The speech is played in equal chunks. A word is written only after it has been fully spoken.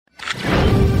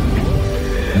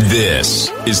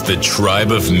This is the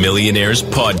Tribe of Millionaires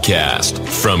podcast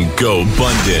from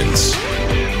GoBundance.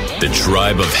 The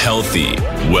tribe of healthy,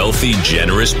 wealthy,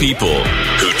 generous people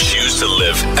who choose to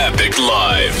live epic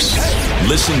lives.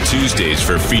 Listen Tuesdays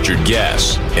for featured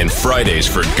guests and Fridays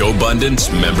for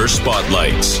GoBundance member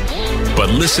spotlights.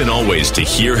 But listen always to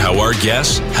hear how our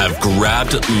guests have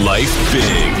grabbed life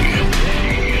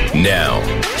big. Now,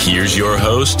 here's your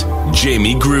host,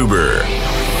 Jamie Gruber.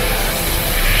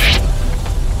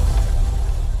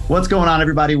 What's going on,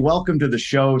 everybody? Welcome to the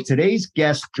show. Today's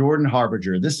guest, Jordan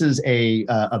Harbinger. This is a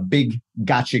big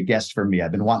gotcha guest for me.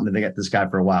 I've been wanting to get this guy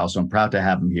for a while, so I'm proud to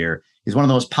have him here. He's one of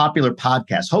the most popular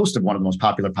podcasts, host of one of the most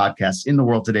popular podcasts in the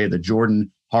world today, The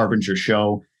Jordan Harbinger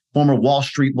Show. Former Wall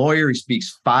Street lawyer. He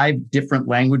speaks 5 different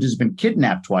languages, been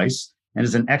kidnapped twice, and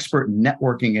is an expert in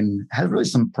networking and has really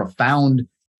some profound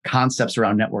concepts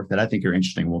around network that I think are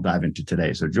interesting. We'll dive into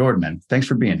today. So Jordan, man, thanks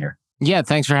for being here. Yeah,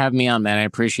 thanks for having me on, man. I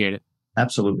appreciate it.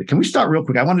 Absolutely. Can we start real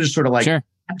quick? I want to just sort of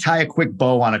tie a quick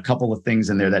bow on a couple of things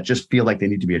in there that just feel like they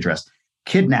need to be addressed.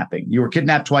 Kidnapping. You were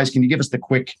kidnapped twice. Can you give us the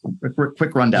quick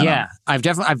rundown? Yeah, I've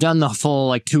done the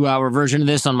full 2-hour version of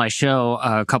this on my show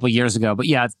a couple years ago. But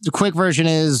yeah, the quick version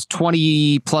is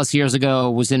 20 plus years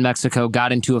ago, was in Mexico,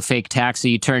 got into a fake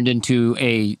taxi, turned into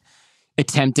a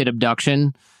attempted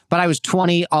abduction. But I was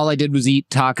 20. All I did was eat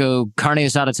carne asada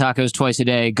tacos twice a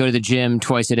day, go to the gym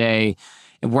twice a day,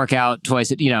 and work out twice.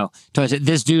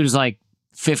 This dude is like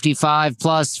 55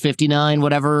 plus, 59,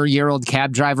 whatever year-old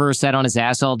cab driver, sat on his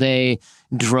ass all day,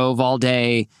 drove all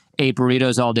day, ate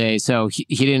burritos all day. So he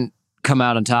didn't come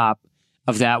out on top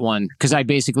of that one because I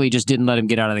basically just didn't let him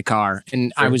get out of the car.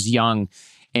 And sure. I was young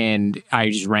and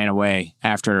I just ran away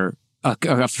after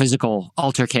a physical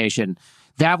altercation.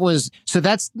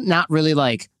 That's not really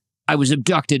like I was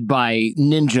abducted by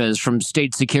ninjas from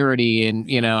state security, and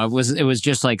it was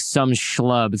just like some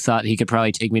schlub thought he could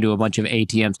probably take me to a bunch of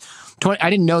ATMs. I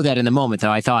didn't know that in the moment,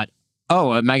 though. I thought,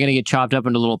 oh, am I going to get chopped up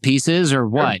into little pieces or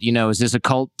what? Is this a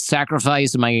cult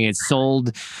sacrifice? Am I going to get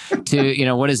sold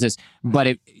to, what is this? But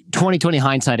 2020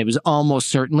 hindsight, it was almost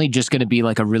certainly just going to be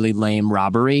like a really lame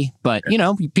robbery. But,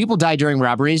 people die during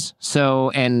robberies,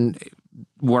 and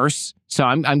worse. So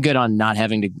I'm good on not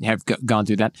having to have gone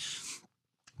through that.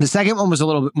 The second one was a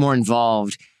little bit more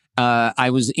involved.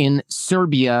 I was in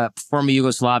Serbia, former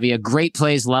Yugoslavia. Great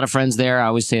place, a lot of friends there. I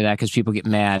always say that because people get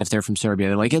mad if they're from Serbia.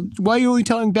 They're like, why are you only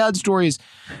telling bad stories?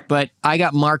 But I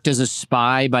got marked as a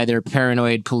spy by their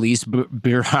paranoid police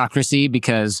bureaucracy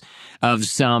because of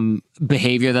some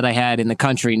behavior that I had in the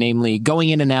country, namely going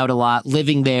in and out a lot,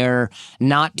 living there,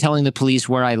 not telling the police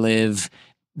where I live.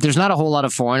 There's not a whole lot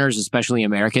of foreigners, especially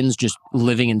Americans, just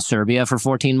living in Serbia for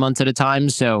 14 months at a time.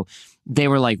 So they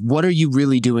were like, what are you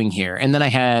really doing here? And then I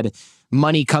had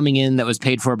money coming in that was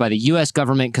paid for by the U.S.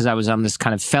 government because I was on this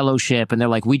kind of fellowship. And they're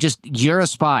like, you're a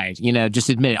spy, just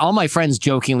admit it. All my friends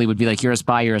jokingly would be like, you're a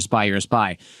spy, you're a spy, you're a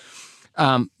spy.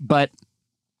 But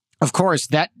of course,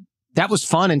 that was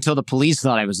fun until the police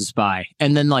thought I was a spy.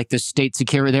 And then the state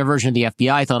security, their version of the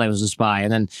FBI thought I was a spy.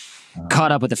 And then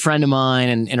caught up with a friend of mine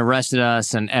and arrested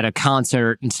us and at a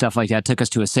concert and stuff like that, took us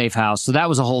to a safe house. So that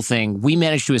was a whole thing. We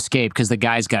managed to escape because the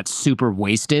guys got super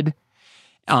wasted.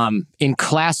 In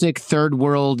classic third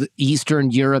world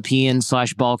Eastern European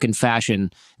 / Balkan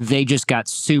fashion, they just got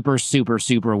super, super,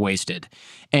 super wasted.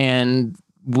 And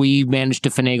we managed to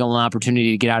finagle an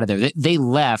opportunity to get out of there. They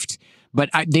left, but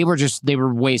they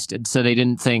were wasted. So they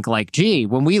didn't think gee,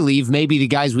 when we leave, maybe the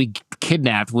guys we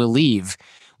kidnapped will leave.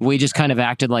 We just kind of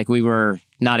acted like we were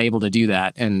not able to do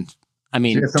that. And I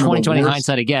mean, 2020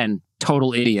 hindsight again,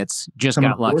 total idiots, just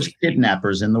got lucky. Worst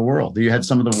kidnappers in the world. You had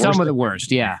some of the worst. Some of the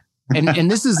worst, yeah.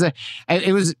 And this is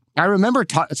I remember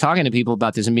talking to people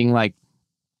about this and being like,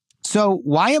 so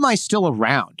why am I still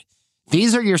around?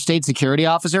 These are your state security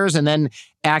officers. And then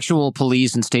actual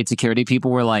police and state security people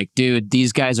were like, dude,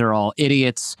 these guys are all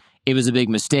idiots. It was a big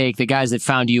mistake. The guys that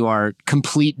found you are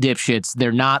complete dipshits.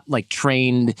 They're not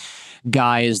trained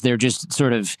guys. They're just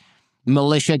sort of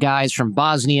militia guys from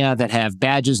Bosnia that have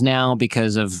badges now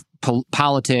because of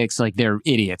politics. They're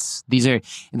idiots.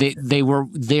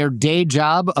 Their day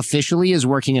job officially is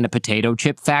working in a potato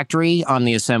chip factory on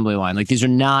the assembly line. These are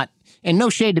not, and no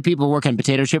shade to people who work in a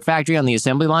potato chip factory on the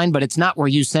assembly line, but it's not where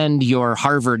you send your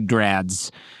Harvard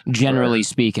grads, generally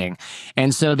speaking.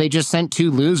 And so they just sent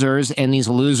 2 losers, and these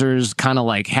losers kind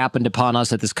of happened upon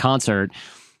us at this concert,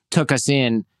 took us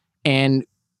in, and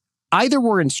either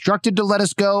were instructed to let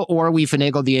us go or we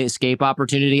finagled the escape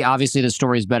opportunity. Obviously, the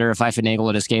story is better if I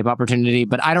finagle an escape opportunity,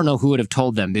 but I don't know who would have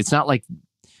told them. It's not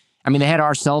they had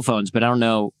our cell phones, but I don't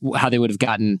know how they would have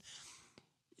gotten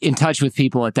in touch with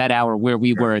people at that hour where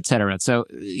we were, et cetera. So,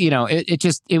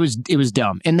 it was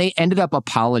dumb. And they ended up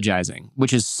apologizing,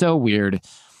 which is so weird.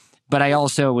 But I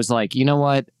also was like, you know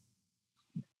what?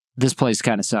 This place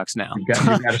kind of sucks now,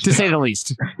 to say the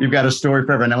least. You've got a story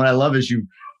for everyone. And what I love is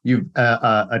you've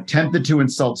attempted to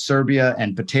insult Serbia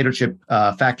and potato chip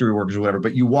factory workers or whatever,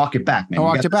 but you walk it back, man. I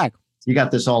walked it back. You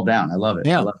got this all down. I love it.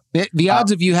 Yeah. The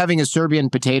odds of you having a Serbian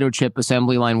potato chip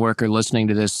assembly line worker listening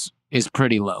to this is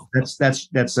pretty low. That's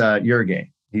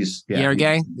Jurge. He's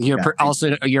Jurge. You're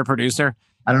also your producer.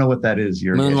 I don't know what that is.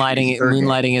 Jurge.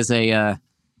 Moonlighting as a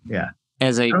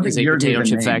as a potato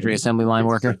chip factory assembly line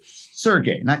worker.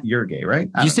 Sergey, not Jurge, right?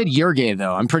 You said Jurge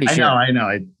though. I'm pretty sure. I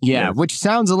know. Yeah, which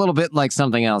sounds a little bit like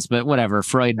something else, but whatever.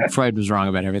 Freud was wrong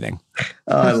about everything.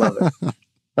 Oh, I love it.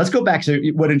 Let's go back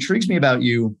to what intrigues me about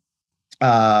you.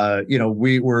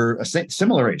 We were a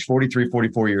similar age, 43,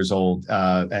 44 years old,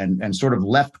 and sort of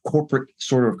left corporate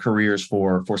sort of careers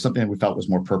for something that we felt was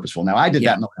more purposeful. Now, I did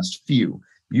that in the last few.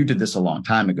 You did this a long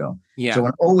time ago. Yeah. So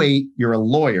in 2008, you're a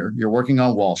lawyer, you're working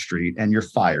on Wall Street, and you're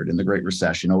fired in the Great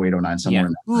Recession, 2008, 2009, somewhere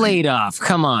in that. Laid off.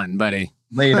 Come on, buddy.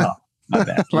 Laid off. My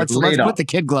bad. Let's put the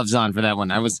kid gloves on for that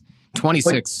one. I was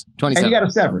 26, 27. And you got a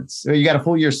severance. You got a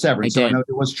full year severance. I know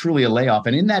it was truly a layoff.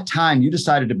 And in that time, you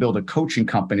decided to build a coaching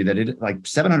company that did like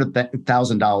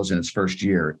 $700,000 in its first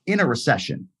year in a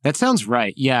recession. That sounds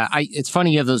right. Yeah. It's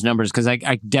funny you have those numbers because I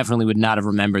definitely would not have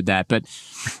remembered that. But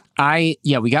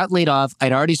we got laid off.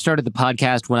 I'd already started the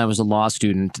podcast when I was a law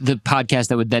student, the podcast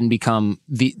that would then become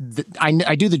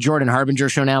I do the Jordan Harbinger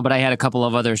show now, but I had a couple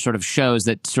of other sort of shows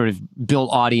that sort of built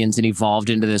audience and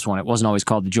evolved into this one. It wasn't always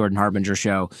called the Jordan Harbinger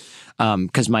show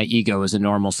because my ego was a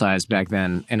normal size back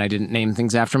then and I didn't name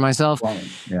things after myself. Well,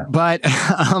 yeah. But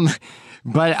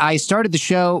I started the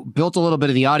show, built a little bit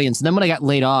of the audience. And then when I got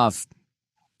laid off,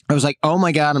 I was like, oh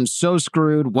my God, I'm so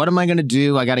screwed. What am I going to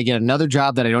do? I got to get another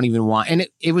job that I don't even want. And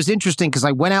it was interesting because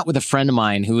I went out with a friend of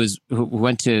mine who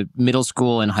went to middle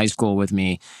school and high school with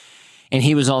me. And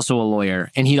he was also a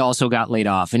lawyer and he'd also got laid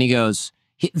off. And he goes,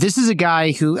 this is a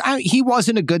guy who, he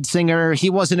wasn't a good singer. He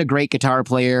wasn't a great guitar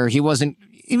player. He was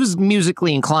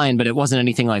musically inclined, but it wasn't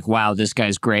anything like, wow, this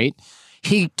guy's great.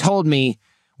 He told me,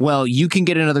 well, you can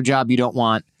get another job you don't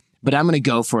want, but I'm going to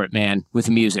go for it, man, with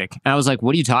music. And I was like,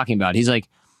 what are you talking about? He's like,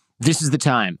 this is the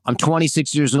time. I'm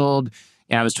 26 years old.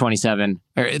 And I was 27,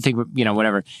 or I think,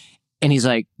 whatever. And he's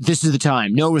like, this is the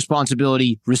time. No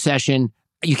responsibility, recession.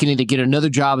 You can either get another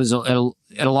job at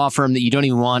a law firm that you don't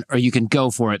even want, or you can go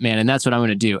for it, man. And that's what I'm going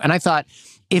to do. And I thought,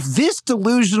 if this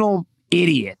delusional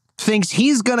idiot thinks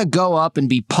he's going to go up and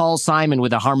be Paul Simon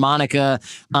with a harmonica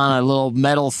on a little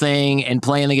metal thing and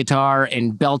playing the guitar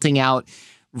and belting out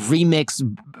remix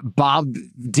Bob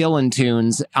Dylan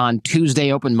tunes on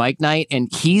Tuesday open mic night,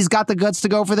 and he's got the guts to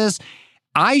go for this,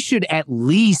 I should at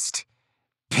least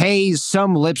pay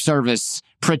some lip service,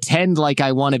 pretend like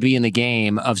I want to be in the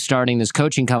game of starting this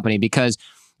coaching company, because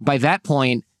by that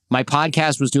point, my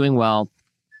podcast was doing well.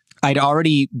 I'd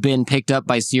already been picked up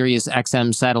by Sirius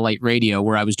XM satellite radio,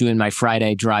 where I was doing my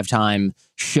Friday drive time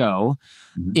show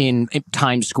in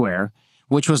Times Square,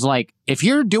 which was like, if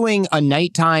you're doing a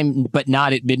nighttime but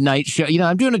not at midnight show,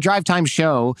 I'm doing a drive time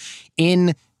show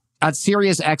at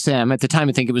Sirius XM. At the time,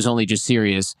 I think it was only just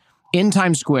Sirius, in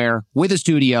Times Square with a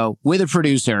studio, with a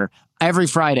producer every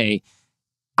Friday.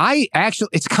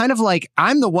 It's kind of like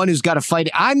I'm the one who's got to fight.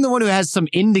 I'm the one who has some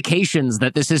indications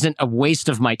that this isn't a waste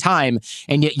of my time.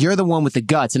 And yet you're the one with the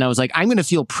guts. And I was like, I'm going to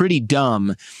feel pretty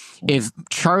dumb if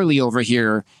Charlie over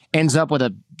here ends up with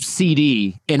a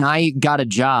CD and I got a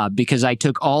job because I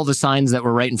took all the signs that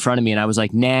were right in front of me and I was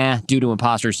like, nah, due to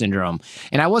imposter syndrome.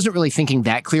 And I wasn't really thinking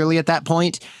that clearly at that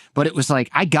point, but it was like,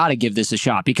 I got to give this a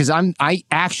shot because I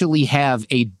actually have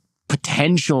a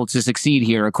potential to succeed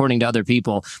here, according to other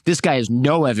people. This guy has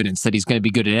no evidence that he's going to be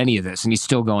good at any of this, and he's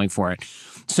still going for it.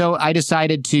 So I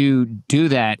decided to do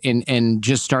that and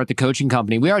just start the coaching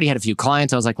company. We already had a few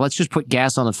clients. I was like, let's just put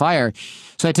gas on the fire.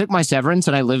 So I took my severance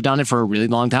and I lived on it for a really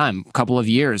long time, a couple of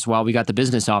years while we got the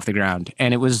business off the ground.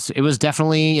 And it was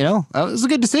definitely, it was a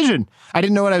good decision. I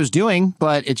didn't know what I was doing,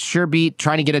 but it sure beat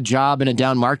trying to get a job in a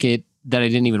down market that I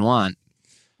didn't even want.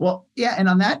 Well, yeah. And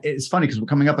on that, it's funny because we're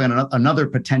coming up on another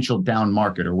potential down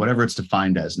market or whatever it's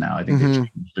defined as now. I think they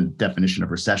changed the definition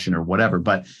of recession or whatever.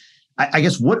 But I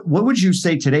guess what would you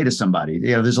say today to somebody?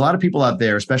 There's a lot of people out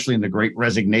there, especially in the great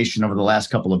resignation over the last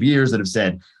couple of years, that have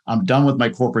said, I'm done with my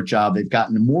corporate job. They've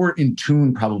gotten more in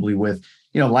tune probably with,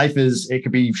 life it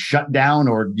could be shut down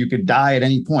or you could die at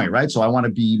any point, right? So I want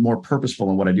to be more purposeful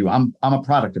in what I do. I'm a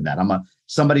product of that. I'm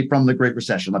somebody from the Great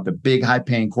Recession, left a big,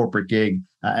 high-paying corporate gig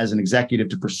as an executive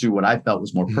to pursue what I felt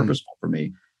was more purposeful for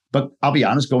me. But I'll be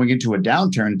honest, going into a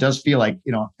downturn, it does feel like,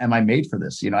 am I made for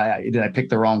this? Did I pick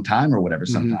the wrong time or whatever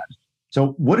sometimes? Mm-hmm.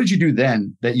 So what did you do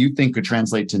then that you think could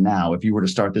translate to now if you were to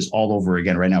start this all over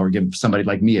again right now or give somebody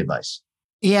like me advice?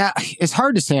 Yeah, it's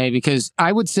hard to say because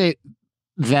I would say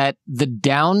that the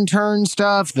downturn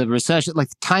stuff, the recession, like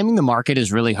timing the market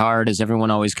is really hard, as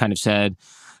everyone always kind of said.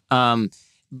 But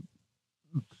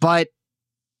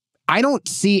I don't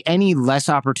see any less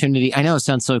opportunity. I know it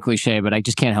sounds so cliche, but I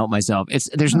just can't help myself.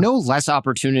 There's no less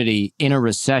opportunity in a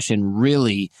recession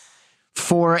really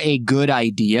for a good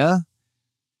idea.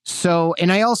 So,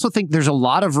 and I also think there's a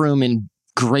lot of room in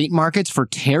great markets for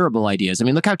terrible ideas. I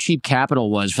mean, look how cheap capital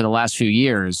was for the last few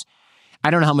years. I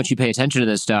don't know how much you pay attention to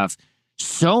this stuff.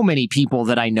 So many people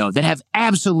that I know that have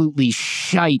absolutely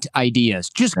shite ideas,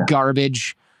 just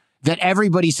garbage, that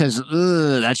everybody says,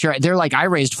 ugh, that's right. They're like, I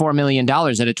raised $4 million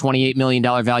at a $28 million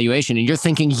valuation. And you're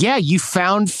thinking, yeah, you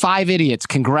found 5 idiots.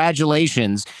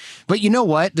 Congratulations. But you know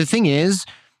what? The thing is,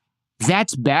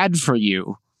 that's bad for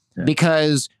you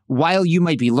because while you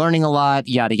might be learning a lot,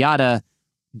 yada, yada,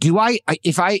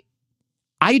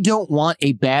 I don't want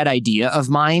a bad idea of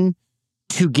mine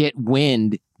to get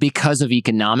wind because of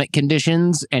economic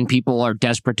conditions and people are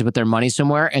desperate to put their money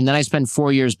somewhere. And then I spend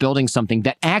 4 years building something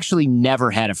that actually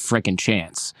never had a frickin'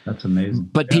 chance. That's amazing.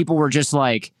 But people were just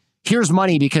like, here's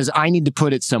money because I need to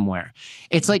put it somewhere.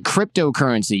 It's like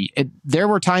cryptocurrency. There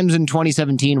were times in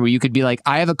 2017 where you could be like,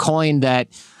 I have a coin that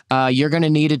you're going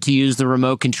to need it to use the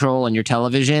remote control on your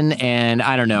television. And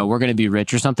I don't know, we're going to be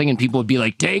rich or something. And people would be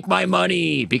like, take my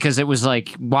money because it was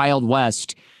like Wild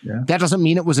West. Yeah. That doesn't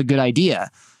mean it was a good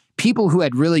idea. People who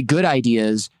had really good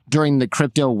ideas during the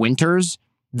crypto winters,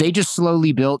 they just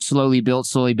slowly built.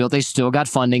 They still got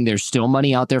funding. There's still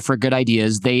money out there for good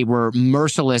ideas. They were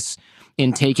merciless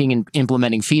in taking and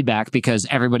implementing feedback because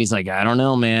everybody's like, I don't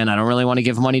know, man. I don't really want to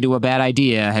give money to a bad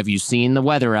idea. Have you seen the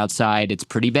weather outside? It's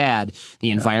pretty bad. The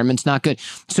environment's not good.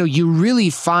 So you really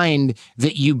find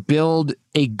that you build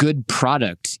a good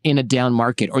product in a down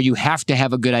market, or you have to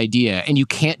have a good idea. And you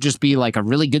can't just be like a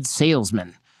really good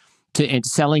salesman to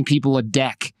selling people a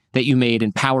deck that you made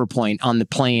in PowerPoint on the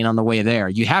plane on the way there.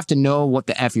 You have to know what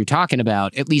the F you're talking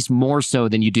about, at least more so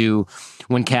than you do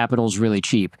when capital's really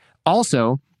cheap.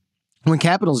 Also, when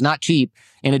capital's not cheap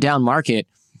in a down market,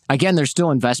 again, there's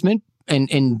still investment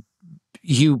and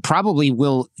you probably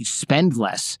will spend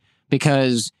less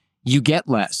because you get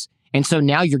less. And so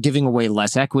now you're giving away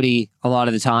less equity a lot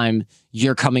of the time.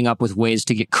 You're coming up with ways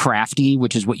to get crafty,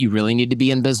 which is what you really need to be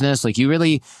in business. Like you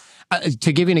really...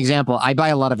 to give you an example, I buy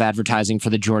a lot of advertising for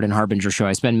the Jordan Harbinger show.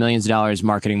 I spend millions of dollars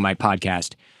marketing my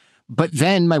podcast. But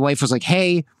then my wife was like,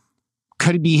 hey,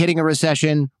 could it be hitting a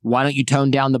recession? Why don't you tone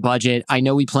down the budget? I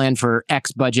know we plan for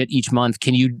X budget each month.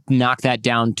 Can you knock that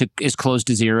down to as close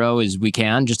to zero as we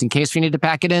can, just in case we need to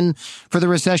pack it in for the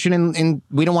recession and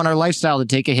we don't want our lifestyle to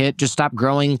take a hit? Just stop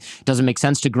growing. It doesn't make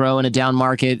sense to grow in a down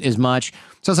market as much.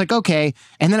 So I was like, okay.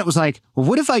 And then it was like, well,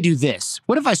 what if I do this?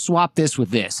 What if I swap this with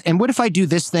this? And what if I do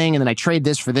this thing and then I trade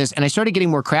this for this? And I started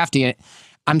getting more crafty.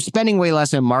 I'm spending way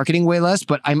less and marketing way less,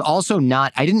 but I'm also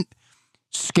not, I didn't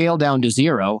scale down to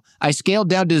zero. I scaled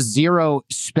down to zero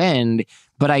spend,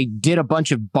 but I did a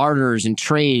bunch of barters and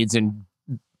trades and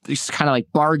it's kind of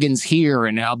like bargains here.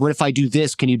 And what if I do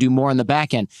this? Can you do more on the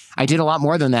back end? I did a lot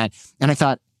more than that. And I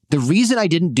thought the reason I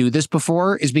didn't do this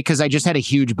before is because I just had a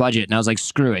huge budget and I was like,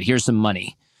 screw it. Here's some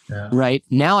money. Yeah. Right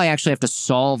now, I actually have to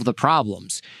solve the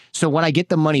problems. So when I get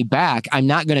the money back, I'm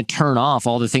not going to turn off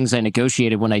all the things I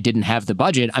negotiated when I didn't have the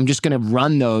budget. I'm just going to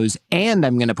run those and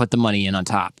I'm going to put the money in on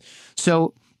top.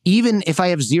 So even if I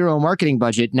have zero marketing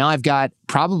budget, now I've got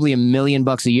probably $1 million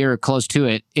a year or close to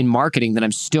it in marketing that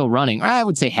I'm still running. Or I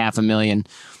would say $500,000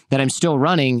 that I'm still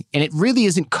running. And it really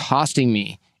isn't costing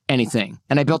me anything.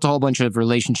 And I built a whole bunch of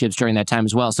relationships during that time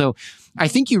as well. So I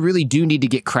think you really do need to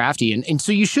get crafty. And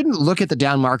so you shouldn't look at the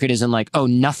down market as in like, oh,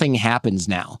 nothing happens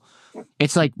now.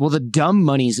 It's like, well, the dumb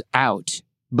money's out,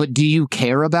 but do you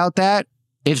care about that?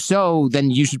 If so, then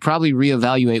you should probably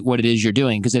reevaluate what it is you're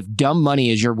doing. Because if dumb money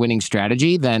is your winning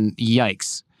strategy, then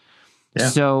yikes. Yeah.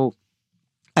 So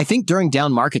I think during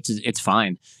down markets, it's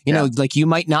fine. You know, like you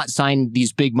might not sign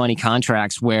these big money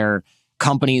contracts where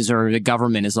companies or the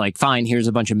government is like, fine,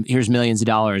 here's millions of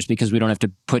dollars because we don't have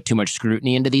to put too much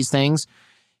scrutiny into these things.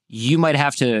 You might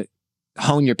have to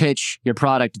hone your pitch, your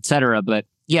product, et cetera. But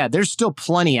yeah, there's still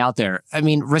plenty out there. I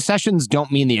mean, recessions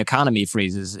don't mean the economy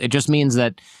freezes. It just means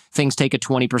that things take a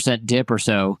 20% dip or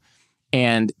so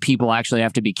and people actually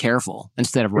have to be careful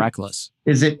instead of reckless.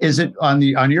 Is it on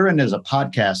your end as a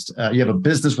podcast? You have a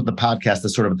business with the podcast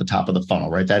that's sort of at the top of the funnel,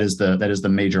 right? That is the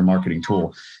major marketing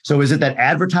tool. So is it that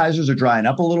advertisers are drying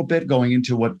up a little bit going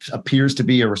into what appears to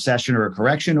be a recession or a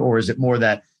correction, or is it more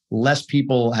that less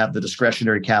people have the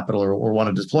discretionary capital or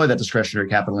want to deploy that discretionary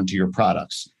capital into your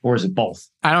products, or is it both?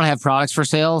 I don't have products for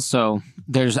sale, so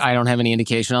I don't have any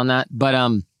indication on that. But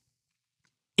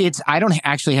I don't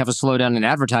actually have a slowdown in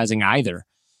advertising either.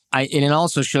 And it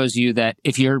also shows you that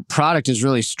if your product is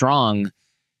really strong,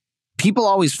 people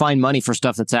always find money for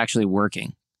stuff that's actually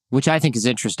working, which I think is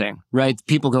interesting, right?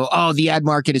 People go, oh, the ad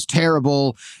market is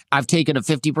terrible. I've taken a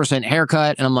 50%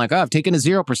 haircut. And I'm like, oh, I've taken a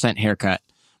 0% haircut.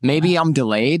 Maybe I'm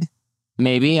delayed.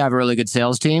 Maybe I have a really good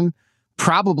sales team.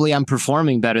 Probably I'm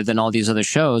performing better than all these other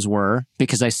shows were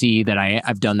because I see that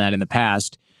I've done that in the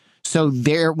past. So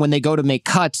when they go to make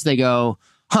cuts, they go,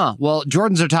 well,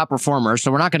 Jordan's our top performer, so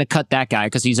we're not going to cut that guy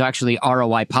because he's actually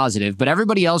ROI positive. But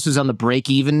everybody else is on the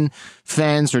break-even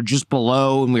fence or just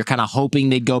below, and we're kind of hoping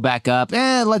they'd go back up.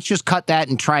 Let's just cut that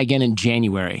and try again in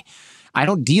January. I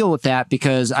don't deal with that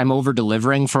because I'm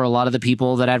over-delivering for a lot of the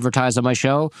people that advertise on my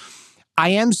show.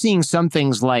 I am seeing some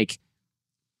things like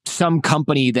some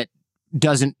company that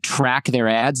doesn't track their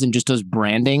ads and just does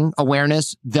branding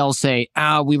awareness. They'll say,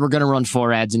 we were going to run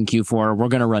 4 ads in Q4. We're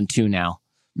going to run 2 now.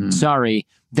 Sorry.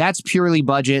 That's purely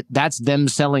budget. That's them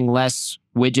selling less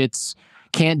widgets.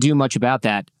 Can't do much about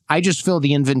that. I just fill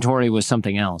the inventory with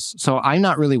something else. So I'm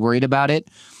not really worried about it.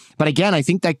 But again, I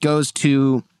think that goes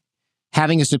to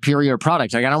having a superior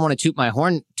product. Like, I don't want to toot my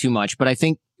horn too much, but I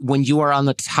think when you are on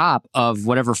the top of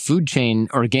whatever food chain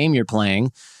or game you're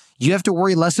playing, you have to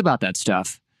worry less about that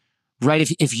stuff, right?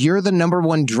 If you're the number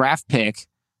 1 draft pick,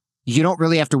 you don't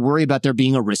really have to worry about there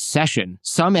being a recession.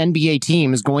 Some NBA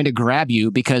team is going to grab you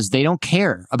because they don't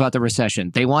care about the recession.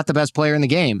 They want the best player in the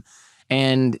game.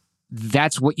 And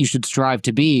that's what you should strive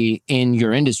to be in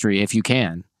your industry if you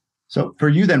can. So for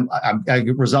you then, I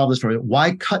resolve this for you.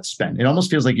 Why cut spend? It almost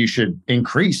feels like you should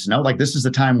increase. No, like this is the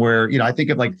time where, I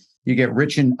think of like you get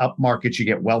rich in up markets, you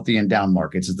get wealthy in down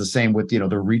markets. It's the same with,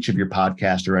 the reach of your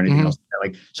podcast or anything else.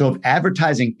 Like, so if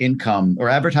advertising income or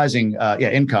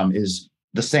income is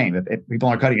the same, if people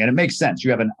aren't cutting it, it makes sense.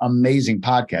 You have an amazing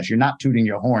podcast. You're not tooting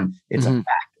your horn. It's a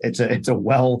fact. It's a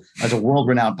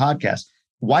world-renowned podcast.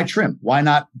 Why trim? Why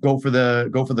not go for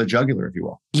the jugular, if you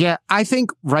will? Yeah, I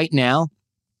think right now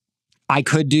I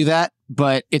could do that,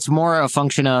 but it's more a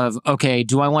function of, okay,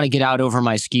 do I want to get out over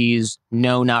my skis?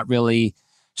 No, not really.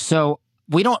 So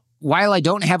while I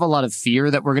don't have a lot of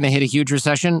fear that we're going to hit a huge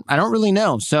recession, I don't really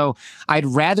know. So I'd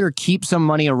rather keep some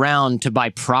money around to buy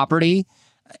property.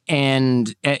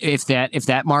 And if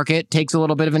that market takes a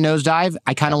little bit of a nosedive,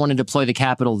 I kind of want to deploy the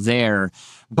capital there.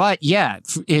 But yeah,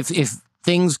 if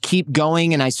things keep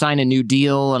going and I sign a new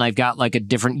deal and I've got like a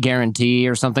different guarantee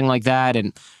or something like that,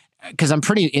 and because I'm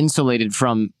pretty insulated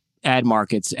from ad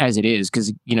markets as it is,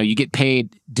 because you get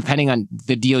paid depending on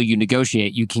the deal you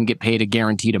negotiate, you can get paid a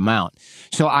guaranteed amount.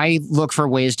 So I look for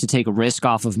ways to take a risk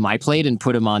off of my plate and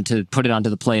put it onto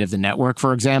the plate of the network,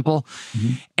 for example.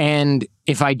 And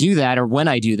if I do that, or when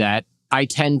I do that, I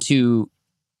tend to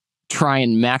try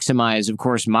and maximize, of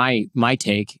course, my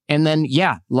take. And then,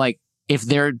 like if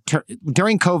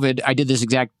during COVID, I did this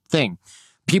exact thing.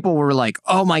 People were like,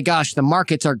 oh my gosh, the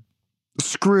markets are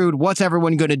screwed. What's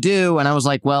everyone going to do? And I was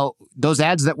like, well, those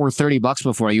ads that were $30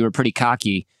 before, you were pretty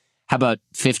cocky. How about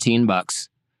 $15?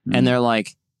 And they're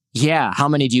like, yeah, how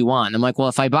many do you want? And I'm like, well,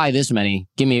 if I buy this many,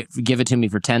 give it to me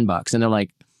for $10. And they're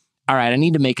like, all right, I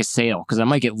need to make a sale because I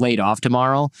might get laid off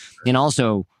tomorrow. And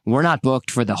also, we're not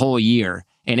booked for the whole year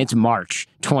and it's March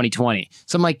 2020.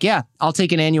 So I'm like, yeah, I'll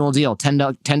take an annual deal,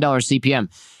 $10 CPM.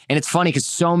 And it's funny because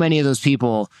so many of those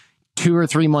people 2 or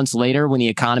 3 months later, when the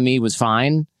economy was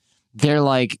fine, they're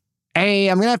like, hey,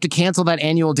 I'm going to have to cancel that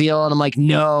annual deal. And I'm like,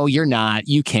 no, you're not.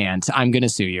 You can't. I'm going to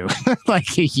sue you. Like,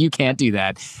 you can't do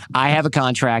that. I have a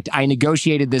contract. I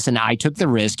negotiated this and I took the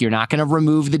risk. You're not going to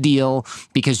remove the deal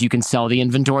because you can sell the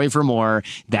inventory for more.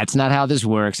 That's not how this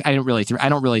works. I don't really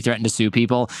threaten to sue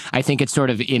people. I think it's sort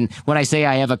of when I say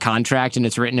I have a contract and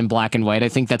it's written in black and white, I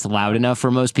think that's loud enough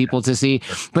for most people to see.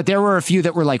 But there were a few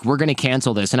that were like, we're going to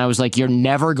cancel this. And I was like, you're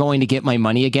never going to get my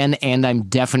money again. And I'm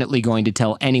definitely going to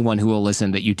tell anyone who will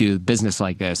listen that you do business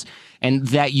like this. And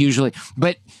that usually,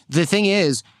 but the thing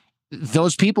is,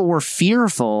 those people were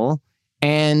fearful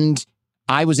and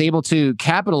I was able to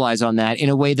capitalize on that in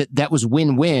a way that was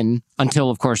win-win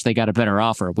until, of course, they got a better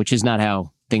offer, which is not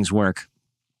how things work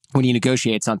when you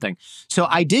negotiate something. So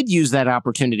I did use that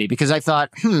opportunity because I thought,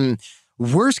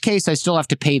 worst case, I still have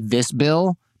to pay this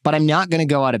bill, but I'm not going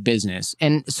to go out of business.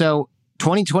 And so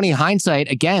 2020 hindsight,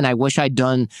 again, I wish I'd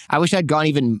gone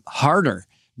even harder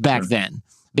back then,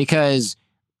 because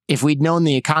if we'd known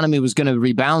the economy was going to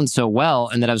rebound so well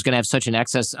and that I was going to have such an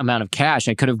excess amount of cash,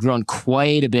 I could have grown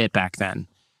quite a bit back then,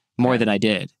 more than I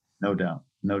did. No doubt.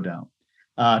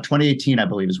 2018, I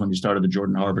believe, is when you started the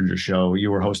Jordan Harbinger Show.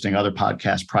 You were hosting other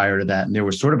podcasts prior to that, and there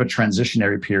was sort of a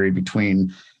transitionary period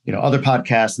between, other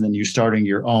podcasts and then you starting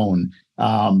your own.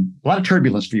 A lot of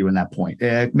turbulence for you in that point.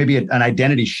 Maybe an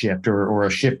identity shift or a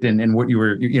shift in what you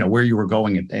were, where you were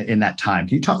going in that time.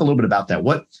 Can you talk a little bit about that?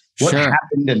 What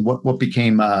happened and what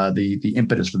became the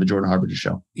impetus for the Jordan Harbinger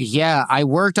Show? Yeah, I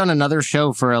worked on another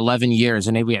show for 11 years,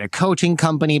 and we had a coaching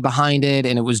company behind it,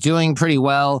 and it was doing pretty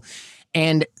well.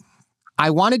 And I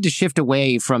wanted to shift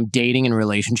away from dating and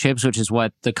relationships, which is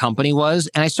what the company was.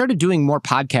 And I started doing more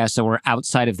podcasts that were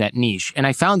outside of that niche. And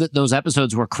I found that those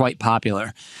episodes were quite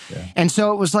popular. Yeah. And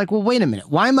so it was like, well, wait a minute.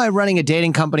 Why am I running a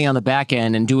dating company on the back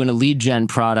end and doing a lead gen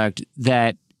product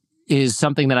that is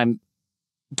something that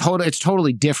it's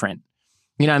totally different?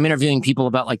 I'm interviewing people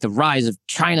about like the rise of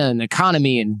China and the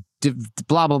economy and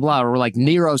blah, blah, blah, or like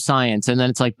neuroscience. And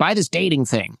then it's like, buy this dating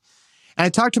thing. And I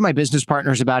talked to my business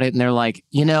partners about it, and they're like,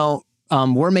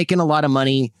 we're making a lot of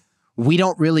money. We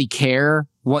don't really care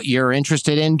what you're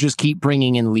interested in. Just keep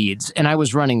bringing in leads. And I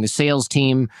was running the sales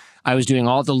team. I was doing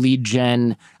all the lead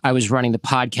gen. I was running the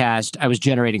podcast. I was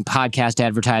generating podcast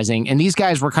advertising. And these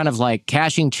guys were kind of like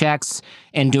cashing checks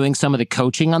and doing some of the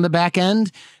coaching on the back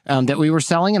end that we were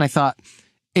selling. And I thought,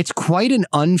 it's quite an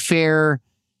unfair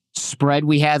spread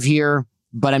we have here,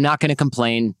 but I'm not going to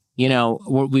complain.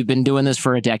 We've been doing this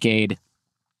for a decade.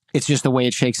 It's just the way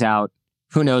it shakes out.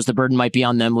 Who knows? The burden might be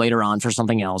on them later on for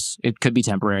something else. It could be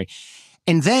temporary.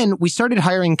 And then we started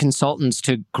hiring consultants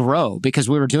to grow because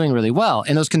we were doing really well.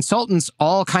 And those consultants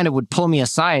all kind of would pull me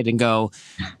aside and go,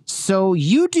 so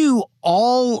you do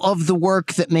all of the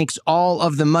work that makes all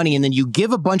of the money, and then you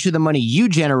give a bunch of the money you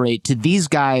generate to these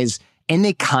guys, and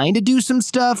they kind of do some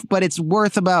stuff, but it's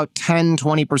worth about 10,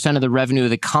 20% of the revenue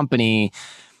of the company.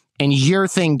 And your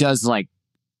thing does like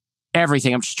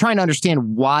everything. I'm just trying to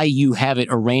understand why you have it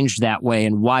arranged that way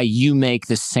and why you make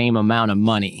the same amount of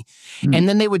money. Mm-hmm. And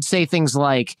then they would say things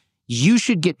like, you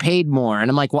should get paid more. And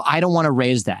I'm like, well, I don't want to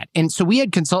raise that. And so we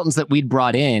had consultants that we'd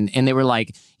brought in, and they were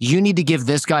like, you need to give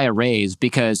this guy a raise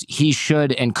because he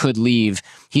should and could leave.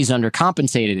 He's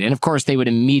undercompensated. And of course, they would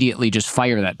immediately just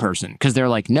fire that person because they're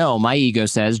like, no, my ego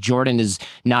says Jordan is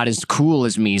not as cool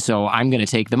as me, so I'm going to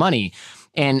take the money.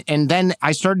 And then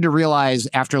I started to realize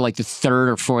after like the third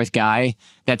or fourth guy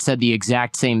that said the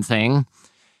exact same thing,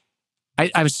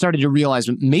 I started to realize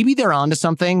maybe they're onto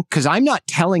something, because I'm not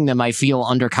telling them I feel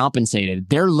undercompensated.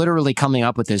 They're literally coming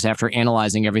up with this after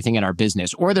analyzing everything in our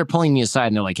business, or they're pulling me aside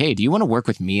and they're like, hey, do you want to work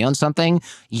with me on something?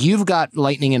 You've got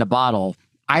lightning in a bottle.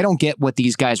 I don't get what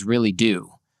these guys really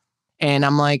do. And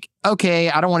I'm like,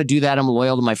 okay, I don't want to do that. I'm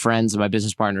loyal to my friends and my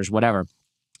business partners, whatever.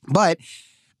 But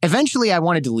eventually I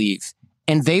wanted to leave.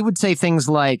 And they would say things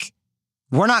like,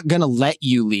 we're not going to let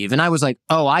you leave. And I was like,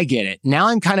 oh, I get it. Now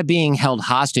I'm kind of being held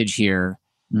hostage here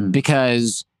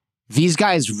because these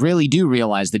guys really do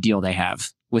realize the deal they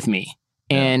have with me.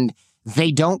 Yeah. And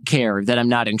they don't care that I'm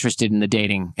not interested in the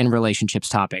dating and relationships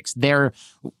topics. They're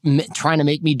trying to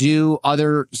make me do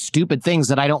other stupid things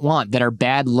that I don't want, that are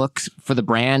bad looks for the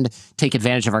brand, take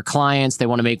advantage of our clients. They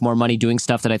want to make more money doing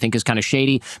stuff that I think is kind of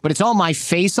shady, but it's all my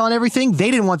face on everything. They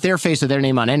didn't want their face or their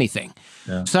name on anything.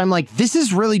 Yeah. So I'm like, this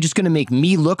is really just going to make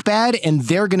me look bad, and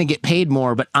they're going to get paid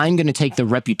more, but I'm going to take the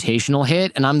reputational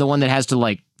hit, and I'm the one that has to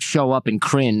like show up and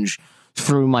cringe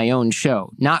through my own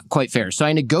show. Not quite fair. So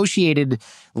I negotiated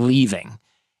leaving,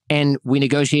 and we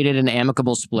negotiated an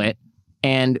amicable split.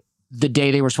 And the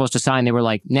day they were supposed to sign, they were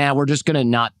like, nah, we're just going to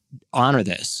not honor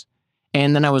this.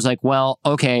 And then I was like, well,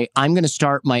 okay, I'm going to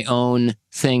start my own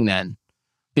thing then,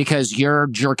 because you're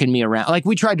jerking me around. Like,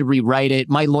 we tried to rewrite it.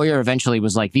 My lawyer eventually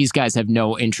was like, these guys have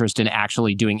no interest in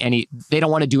actually doing they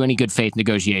don't want to do any good faith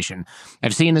negotiation.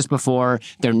 I've seen this before.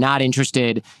 They're not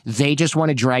interested. They just want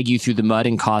to drag you through the mud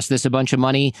and cost this a bunch of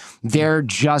money. They're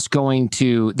just going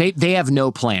to, they have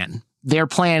no plan. Their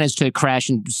plan is to crash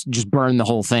and just burn the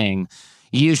whole thing.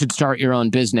 You should start your own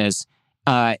business.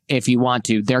 If you want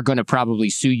to. They're going to probably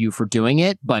sue you for doing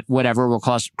it, but whatever, we'll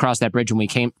cross that bridge when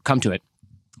we come to it.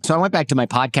 So I went back to my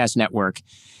podcast network,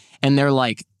 and they're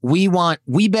like, we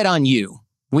bet on you.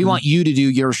 We want you to do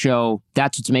your show.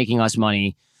 That's what's making us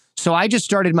money. So I just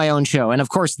started my own show. And of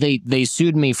course, they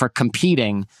sued me for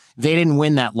competing. They didn't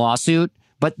win that lawsuit,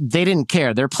 but they didn't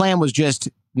care. Their plan was just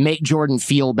make Jordan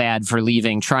feel bad for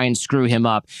leaving, try and screw him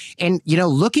up. And,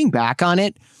 looking back on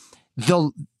it,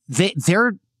 the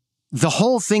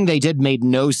whole thing they did made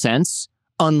no sense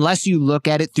unless you look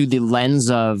at it through the lens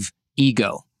of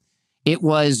ego. It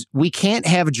was, we can't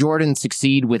have Jordan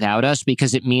succeed without us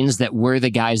because it means that we're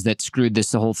the guys that screwed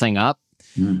the whole thing up.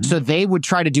 Mm-hmm. So they would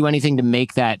try to do anything to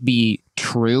make that be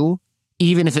true,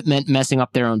 even if it meant messing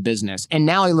up their own business. And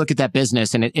now I look at that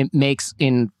business and it makes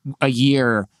in a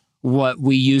year what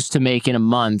we used to make in a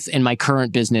month. And my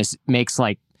current business makes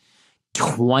like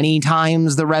 20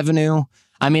 times the revenue.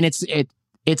 I mean,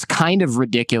 it's kind of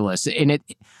ridiculous. And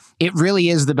it really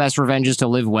is the best revenge is to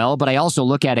live well. But I also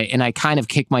look at it and I kind of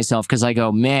kick myself because I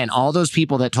go, man, all those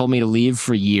people that told me to leave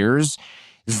for years,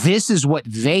 this is what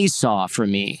they saw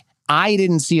from me. I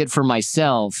didn't see it for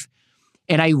myself.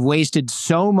 And I wasted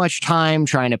so much time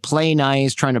trying to play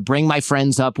nice, trying to bring my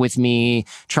friends up with me,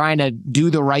 trying to do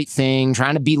the right thing,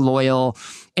 trying to be loyal.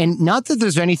 And not that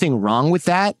there's anything wrong with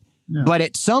that. No. But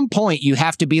at some point, you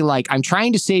have to be like, I'm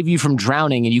trying to save you from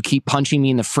drowning and you keep punching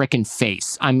me in the frickin'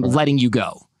 face. I'm letting you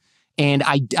go. And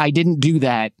I didn't do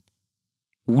that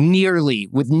with nearly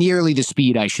the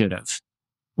speed I should have.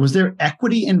 Was there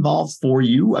equity involved for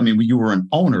you? I mean, you were an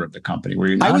owner of the company. Were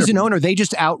you not? I was an owner. They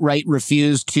just outright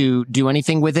refused to do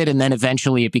anything with it. And then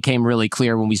eventually it became really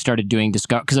clear when we started doing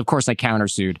Discover, because of course I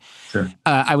countersued. Sure.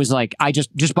 I was like, I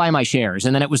just buy my shares.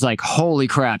 And then it was like, holy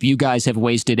crap, you guys have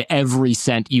wasted every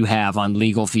cent you have on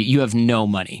legal fee. You have no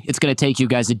money. It's going to take you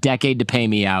guys a decade to pay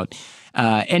me out.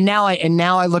 And now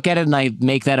I look at it and I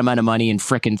make that amount of money in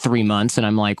frickin' 3 months. And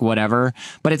I'm like, whatever.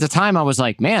 But at the time I was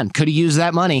like, man, could have used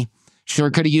that money.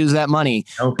 Sure could have used that money.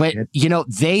 Okay. But, you know,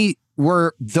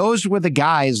 those were the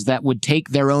guys that would take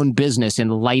their own business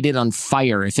and light it on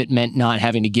fire if it meant not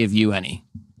having to give you any.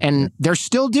 And they're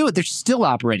still doing it. They're still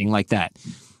operating like that.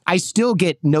 I still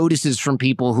get notices from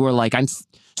people who are like, I'm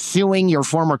suing your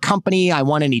former company. I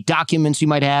want any documents you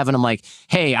might have. And I'm like,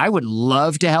 hey, I would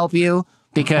love to help you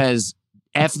because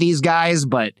F these guys,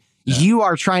 but you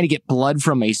are trying to get blood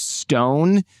from a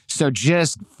stone. So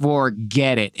just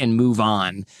forget it and move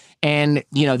on. And,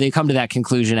 you know, they come to that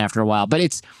conclusion after a while. But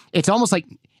it's almost like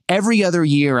every other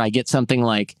year I get something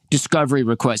like discovery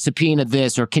request, subpoena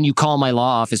this, or can you call my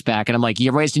law office back? And I'm like,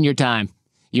 you're wasting your time.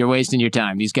 You're wasting your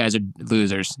time. These guys are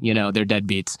losers. You know, they're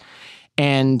deadbeats.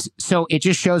 And so it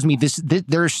just shows me this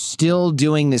they're still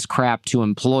doing this crap to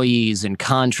employees and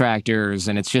contractors.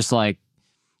 And it's just like,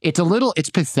 it's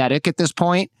pathetic at this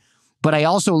point. But I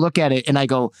also look at it and I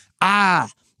go,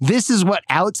 this is what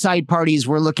outside parties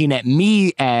were looking at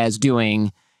me as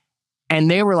doing. And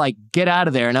they were like, get out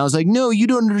of there. And I was like, no, you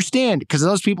don't understand. Because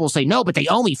those people say, no, but they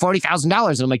owe me $40,000.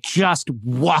 And I'm like, just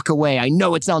walk away. I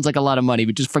know it sounds like a lot of money,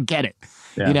 but just forget it.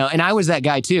 Yeah. You know, and I was that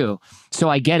guy too. So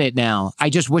I get it now. I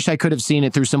just wish I could have seen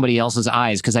it through somebody else's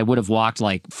eyes because I would have walked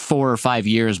like 4 or 5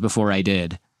 years before I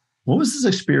did. What was this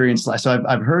experience like? So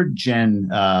I've heard Jen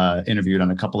interviewed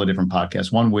on a couple of different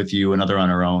podcasts, one with you, another on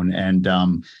her own.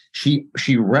 And she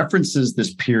references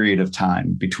this period of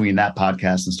time between that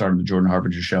podcast and starting the Jordan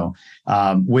Harbinger show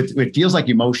with it feels like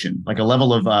emotion, like a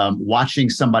level of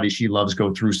watching somebody she loves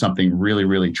go through something really,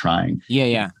 really trying.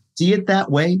 Yeah. See it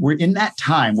that way? We're in that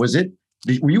time.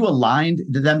 Were you aligned?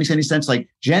 Did that make any sense? Like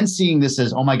Jen seeing this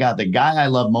as, oh my God, the guy I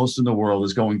love most in the world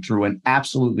is going through an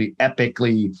absolutely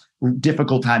epically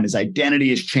difficult time. His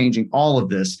identity is changing, all of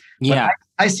this. Yeah. But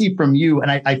I see from you, and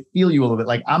I feel you a little bit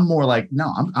like, I'm more like,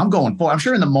 no, I'm going for it. I'm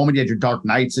sure in the moment you had your dark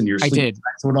nights and your sleep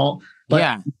nights and all. But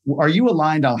yeah. Are you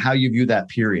aligned on how you view that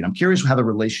period? I'm curious how the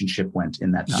relationship went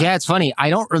in that time. Yeah, it's funny. I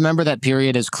don't remember that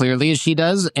period as clearly as she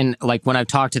does. And like when I've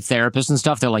talked to therapists and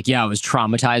stuff, they're like, yeah, it was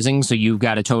traumatizing. So you've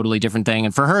got a totally different thing.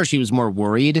 And for her, she was more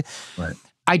worried. Right.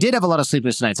 I did have a lot of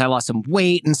sleepless nights. I lost some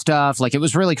weight and stuff. Like it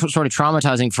was really sort of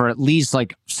traumatizing for at least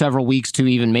like several weeks to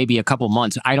even maybe a couple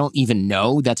months. I don't even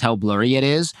know. That's how blurry it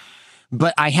is.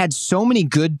 But I had so many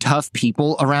good, tough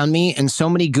people around me and so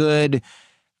many good,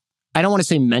 I don't want to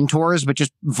say mentors, but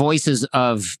just voices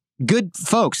of good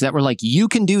folks that were like, you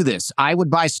can do this. I would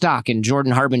buy stock in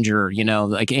Jordan Harbinger, you know,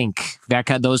 like Inc.,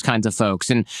 those kinds of folks,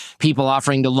 and people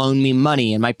offering to loan me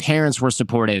money, and my parents were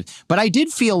supportive. But I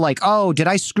did feel like, oh, did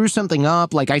I screw something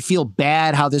up? Like, I feel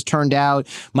bad how this turned out.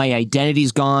 My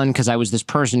identity's gone because I was this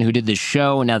person who did this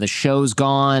show, and now the show's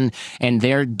gone, and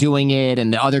they're doing it,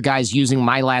 and the other guy's using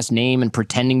my last name and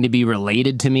pretending to be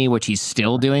related to me, which he's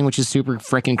still doing, which is super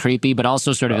freaking creepy, but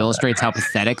also sort of illustrates how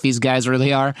pathetic these guys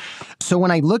really are. So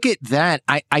when I look at that,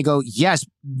 I go, yes,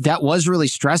 that was really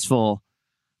stressful.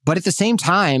 But at the same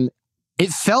time, it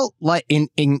felt like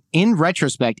in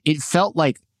retrospect, it felt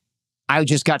like I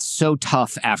just got so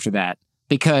tough after that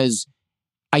because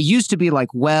I used to be like,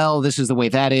 well, this is the way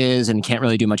that is and can't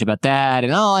really do much about that.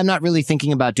 And I'm not really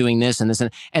thinking about doing this and this.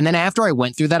 And then after I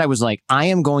went through that, I was like, I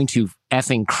am going to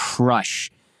effing crush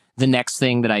the next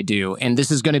thing that I do. And this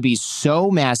is going to be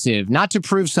so massive, not to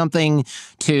prove something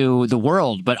to the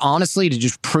world, but honestly, to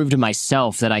just prove to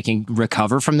myself that I can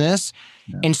recover from this.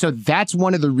 Yeah. And so that's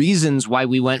one of the reasons why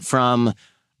we went from,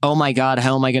 oh my God,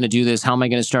 how am I going to do this? How am I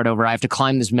going to start over? I have to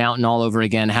climb this mountain all over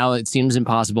again. How it seems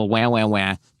impossible. Wah, wah,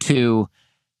 wah. To,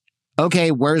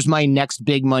 okay, where's my next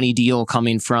big money deal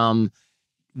coming from?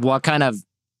 What kind of,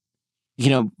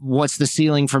 what's the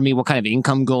ceiling for me? What kind of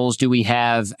income goals do we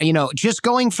have? Just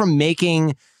going from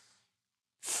making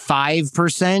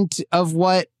 5% of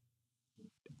what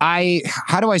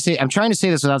how do I say, I'm trying to say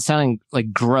this without sounding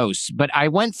like gross, but I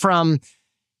went from,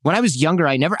 when I was younger,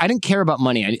 I didn't care about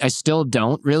money. I still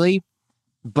don't really,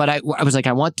 but I was like,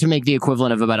 I want to make the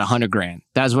equivalent of about $100,000.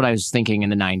 That's what I was thinking in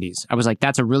the 90s. I was like,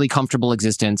 that's a really comfortable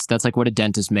existence. That's like what a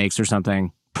dentist makes or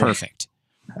something. Perfect.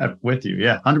 I'm with you.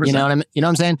 Yeah. 100%. You know what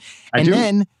I'm saying?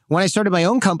 Then when I started my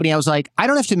own company, I was like, I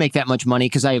don't have to make that much money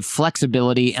because I have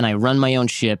flexibility and I run my own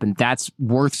ship and that's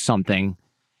worth something.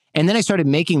 And then I started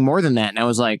making more than that. And I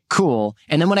was like, cool.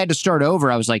 And then when I had to start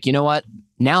over, I was like, you know what?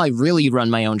 Now I really run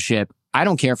my own ship. I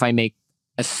don't care if I make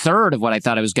a third of what I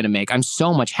thought I was going to make. I'm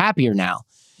so much happier now.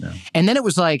 Yeah. And then it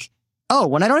was like, oh,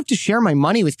 when I don't have to share my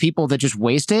money with people that just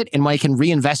waste it, and when I can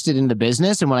reinvest it in the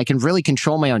business, and when I can really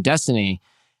control my own destiny,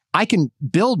 I can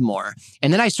build more.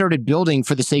 And then I started building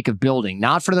for the sake of building,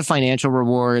 not for the financial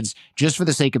rewards, just for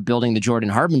the sake of building the Jordan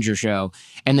Harbinger show.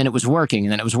 And then it was working,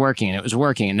 and then it was working, and it was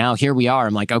working. And now here we are.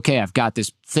 I'm like, okay, I've got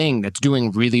this thing that's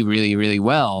doing really, really, really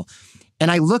well. And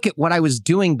I look at what I was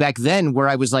doing back then where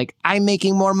I was like, I'm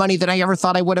making more money than I ever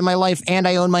thought I would in my life, and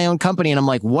I own my own company. And I'm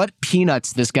like, what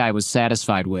peanuts this guy was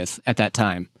satisfied with at that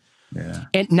time. Yeah.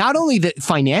 And not only that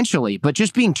financially, but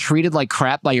just being treated like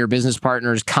crap by your business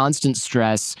partners, constant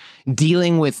stress,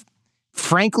 dealing with,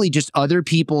 frankly, just other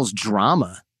people's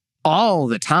drama all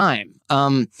the time.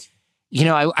 I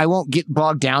won't get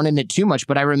bogged down in it too much,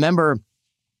 but I remember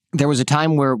there was a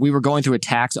time where we were going through a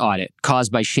tax audit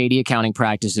caused by shady accounting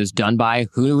practices done by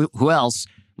who else?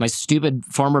 My stupid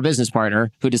former business partner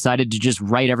who decided to just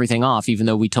write everything off, even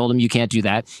though we told him you can't do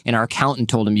that. And our accountant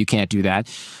told him you can't do that.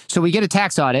 So we get a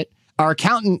tax audit. Our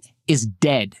accountant is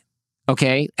dead.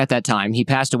 Okay. At that time, he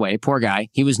passed away. Poor guy.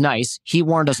 He was nice. He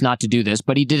warned us not to do this,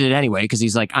 but he did it anyway because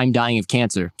he's like, I'm dying of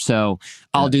cancer. So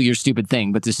I'll do your stupid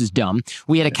thing, but this is dumb.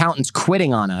 We had accountants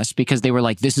quitting on us because they were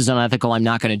like, this is unethical. I'm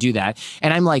not going to do that.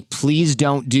 And I'm like, please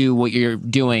don't do what you're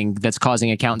doing that's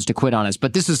causing accountants to quit on us.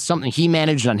 But this is something he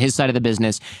managed on his side of the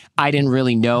business. I didn't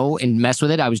really know and mess with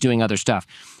it. I was doing other stuff.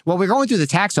 Well, we're going through the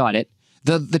tax audit.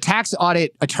 The tax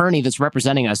audit attorney that's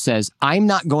representing us says, I'm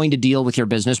not going to deal with your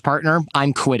business partner.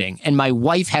 I'm quitting. And my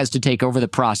wife has to take over the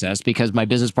process because my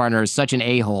business partner is such an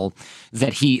a-hole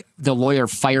that the lawyer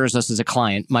fires us as a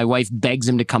client. My wife begs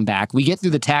him to come back. We get through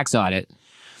the tax audit.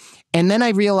 And then I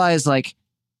realize, like,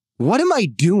 what am I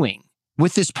doing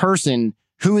with this person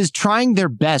who is trying their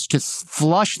best to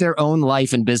flush their own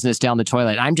life and business down the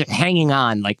toilet? I'm just hanging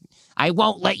on. Like, I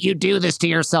won't let you do this to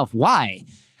yourself. Why?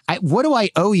 What do I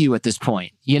owe you at this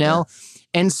point? Yeah.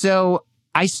 And so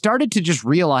I started to just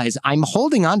realize I'm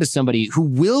holding on to somebody who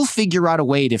will figure out a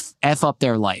way to F up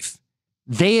their life.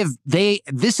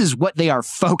 This is what they are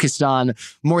focused on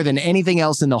more than anything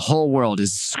else in the whole world,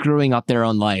 is screwing up their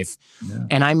own life. Yeah.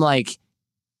 And I'm like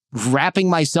wrapping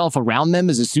myself around them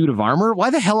as a suit of armor.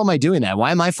 Why the hell am I doing that?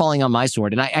 Why am I falling on my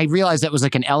sword? And I realized that was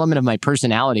like an element of my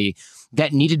personality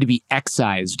that needed to be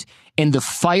excised. And the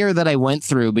fire that I went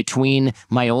through between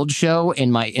my old show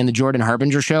and the Jordan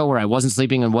Harbinger show, where I wasn't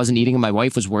sleeping and wasn't eating and my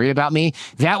wife was worried about me,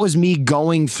 that was me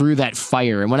going through that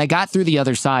fire. And when I got through the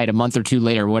other side a month or two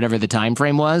later, whatever the time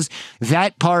frame was,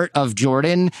 that part of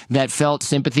Jordan that felt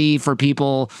sympathy for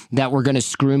people that were going to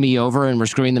screw me over and were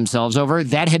screwing themselves over,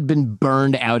 that had been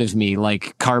burned out of me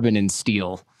like carbon and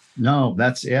steel. No,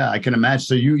 I can imagine.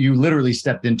 So you literally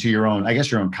stepped into your own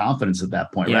confidence at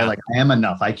that point, right? Like, I am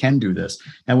enough. I can do this.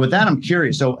 And with that, I'm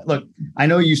curious. So look, I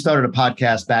know you started a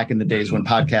podcast back in the days when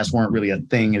podcasts weren't really a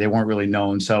thing. They weren't really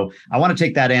known. So I want to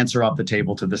take that answer off the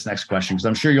table to this next question, because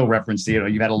I'm sure you'll reference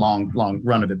you've had a long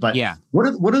run of it. But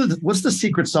what's the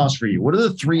secret sauce for you? What are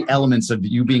the three elements of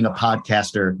you being a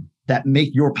podcaster that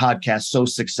make your podcast so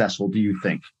successful, do you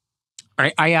think?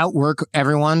 I outwork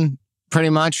everyone. Pretty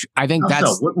much. I think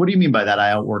that's... So what do you mean by that?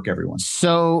 I outwork everyone.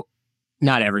 So,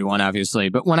 not everyone, obviously.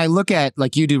 But when I look at,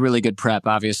 like, you do really good prep,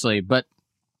 obviously. But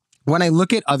when I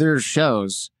look at other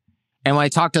shows and when I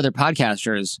talk to other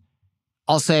podcasters,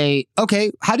 I'll say,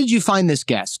 okay, how did you find this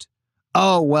guest?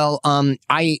 Oh, well,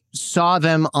 I saw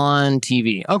them on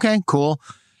TV. Okay, cool.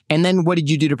 And then what did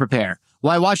you do to prepare?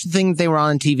 Well, I watched the thing that they were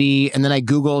on TV, and then I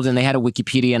Googled, and they had a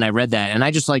Wikipedia, and I read that. And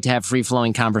I just like to have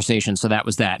free-flowing conversations, so that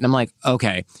was that. And I'm like,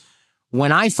 okay,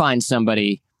 When I find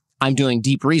somebody, I'm doing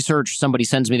deep research. Somebody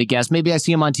sends me the guest. Maybe I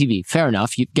see them on TV. Fair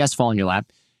enough. Guests fall in your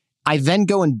lap. I then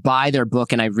go and buy their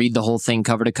book and I read the whole thing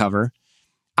cover to cover.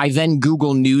 I then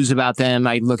Google news about them.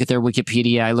 I look at their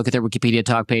Wikipedia. I look at their Wikipedia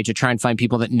talk page. I try and find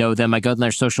people that know them. I go on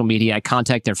their social media. I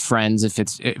contact their friends if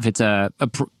it's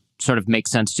sort of makes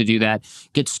sense to do that.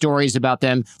 Get stories about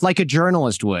them like a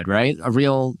journalist would, right? A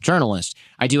real journalist.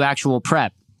 I do actual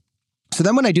prep. So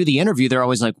then when I do the interview, they're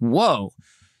always like, whoa,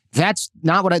 that's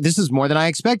not this is more than I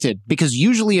expected. Because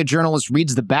usually a journalist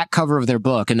reads the back cover of their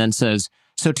book and then says,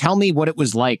 so tell me what it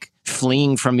was like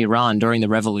fleeing from Iran during the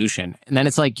revolution. And then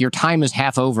it's like your time is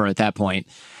half over at that point.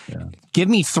 Yeah. Give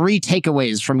me 3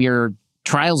 takeaways from your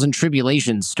trials and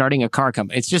tribulations starting a car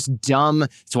company. It's just dumb.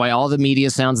 It's why all the media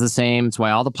sounds the same. It's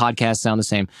why all the podcasts sound the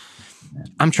same.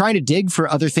 I'm trying to dig for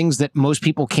other things that most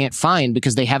people can't find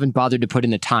because they haven't bothered to put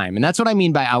in the time. And that's what I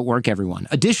mean by outwork everyone.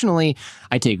 Additionally,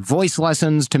 I take voice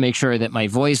lessons to make sure that my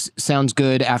voice sounds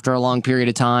good after a long period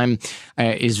of time,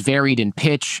 is varied in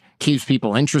pitch, keeps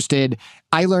people interested.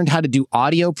 I learned how to do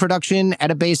audio production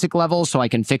at a basic level so I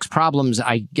can fix problems.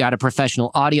 I got a professional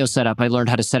audio setup. I learned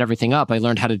how to set everything up. I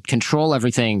learned how to control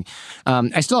everything.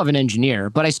 I still have an engineer,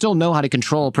 but I still know how to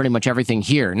control pretty much everything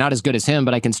here. Not as good as him,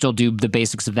 but I can still do the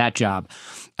basics of that job.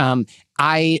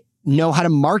 I know how to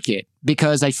market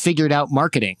because I figured out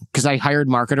marketing because I hired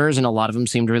marketers and a lot of them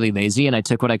seemed really lazy and I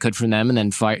took what I could from them and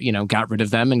then got rid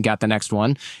of them and got the next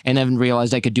one and then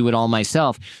realized I could do it all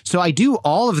myself. So I do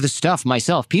all of the stuff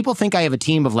myself. People think I have a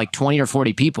team of like 20 or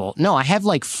 40 people. No, I have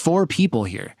like 4 people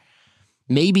here,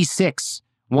 maybe 6.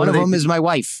 One of them is my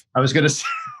wife. I was going to say,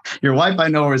 your wife, I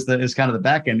know, is kind of the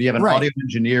back end. You have an audio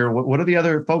engineer. What do the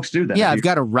other folks do then? Yeah, I've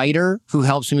got a writer who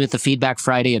helps me with the Feedback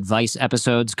Friday advice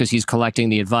episodes because he's collecting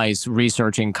the advice,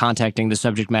 researching, contacting the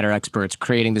subject matter experts,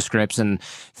 creating the scripts and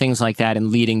things like that,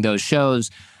 and leading those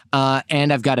shows.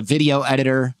 And I've got a video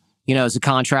editor, as a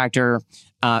contractor,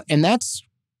 and that's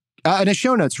and a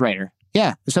show notes writer.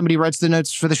 Yeah, somebody writes the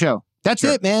notes for the show. That's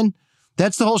it, man.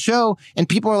 That's the whole show. And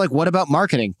people are like, what about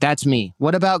marketing? That's me.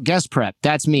 What about guest prep?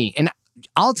 That's me. And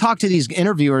I'll talk to these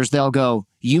interviewers. They'll go,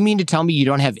 you mean to tell me you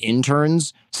don't have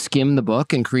interns skim the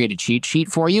book and create a cheat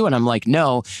sheet for you? And I'm like,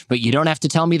 no, but you don't have to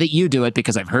tell me that you do it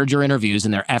because I've heard your interviews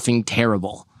and they're effing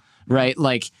terrible, right?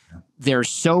 Like they're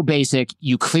so basic.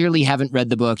 You clearly haven't read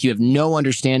the book. You have no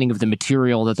understanding of the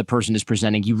material that the person is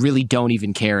presenting. You really don't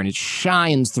even care. And it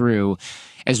shines through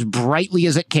as brightly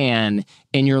as it can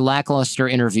in your lackluster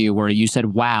interview where you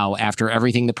said, wow, after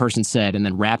everything the person said, and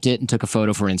then wrapped it and took a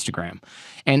photo for Instagram.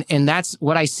 And that's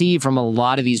what I see from a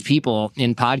lot of these people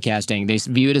in podcasting. They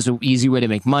view it as an easy way to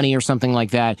make money or something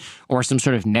like that, or some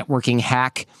sort of networking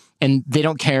hack. And they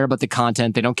don't care about the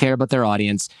content. They don't care about their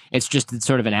audience. It's just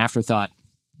sort of an afterthought.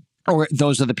 Or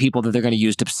those are the people that they're going to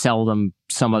use to sell them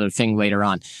some other thing later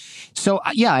on. So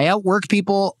yeah, I outwork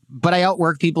people, but I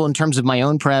outwork people in terms of my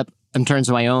own prep, in terms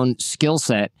of my own skill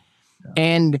set.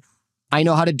 And I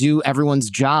know how to do everyone's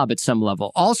job at some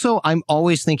level. Also, I'm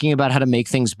always thinking about how to make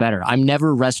things better. I'm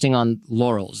never resting on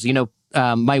laurels.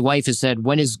 My wife has said,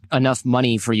 when is enough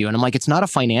money for you? And I'm like, it's not a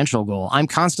financial goal. I'm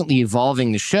constantly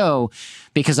evolving the show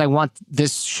because I want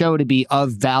this show to be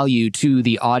of value to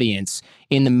the audience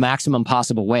in the maximum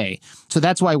possible way. So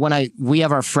that's why we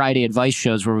have our Friday advice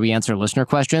shows where we answer listener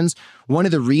questions. One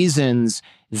of the reasons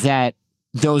that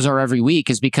those are every week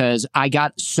is because I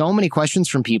got so many questions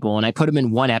from people and I put them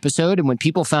in one episode. And when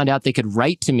people found out they could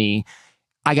write to me,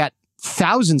 I got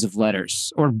thousands of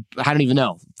letters, or I don't even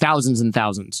know, thousands and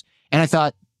thousands. And I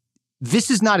thought, this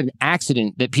is not an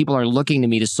accident that people are looking to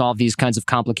me to solve these kinds of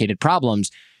complicated problems.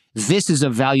 This is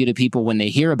of value to people when they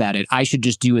hear about it. I should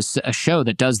just do a show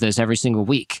that does this every single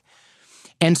week.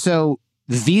 And so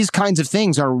these kinds of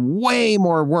things are way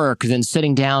more work than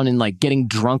sitting down and like getting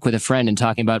drunk with a friend and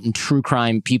talking about true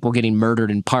crime, people getting murdered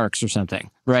in parks or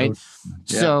something, right?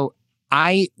 So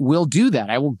I will do that.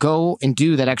 I will go and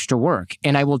do that extra work,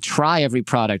 and I will try every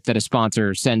product that a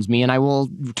sponsor sends me, and I will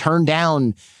turn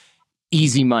down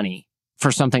easy money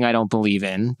for something I don't believe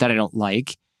in, that I don't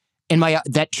like. And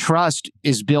that trust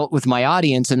is built with my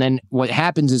audience. And then what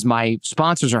happens is my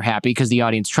sponsors are happy because the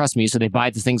audience trusts me. So they buy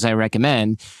the things I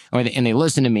recommend, and they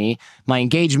listen to me. My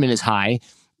engagement is high,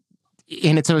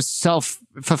 and it's a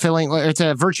self-fulfilling, it's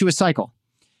a virtuous cycle.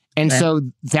 And so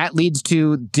that leads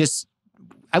to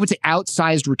I would say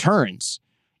outsized returns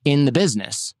in the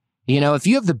business. If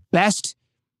you have the best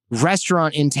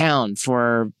restaurant in town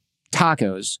for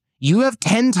tacos, you have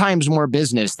 10 times more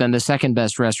business than the second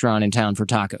best restaurant in town for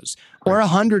tacos, or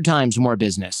 100 times more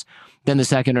business than the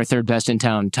second or third best in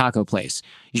town taco place.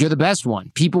 You're the best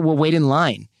one. People will wait in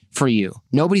line for you.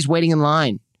 Nobody's waiting in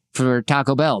line for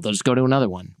Taco Bell. They'll just go to another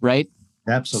one, right?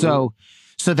 Absolutely.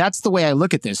 So that's the way I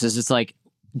look at this is it's like,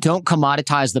 don't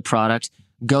commoditize the product,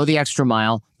 go the extra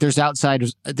mile. There's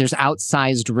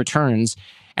outsized returns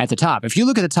at the top. If you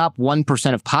look at the top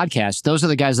 1% of podcasts, those are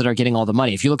the guys that are getting all the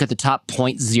money. If you look at the top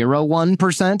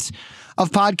 0.01%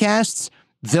 of podcasts,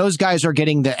 those guys are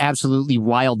getting the absolutely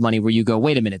wild money where you go,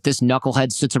 wait a minute, this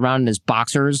knucklehead sits around in his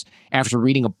boxers after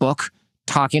reading a book,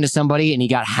 talking to somebody, and he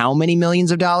got how many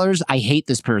millions of dollars? I hate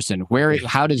this person.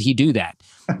 How did he do that?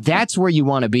 That's where you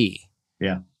want to be.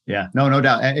 Yeah. Yeah. No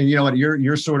doubt. And you know what?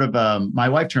 You're sort of, my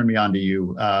wife turned me on to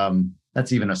you.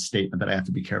 That's even a statement that I have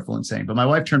to be careful in saying, but my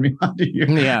wife turned me on to you.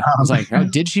 Yeah. I was like, oh,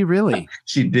 did she really?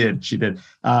 She did.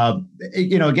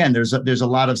 Again, there's a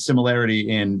lot of similarity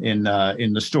in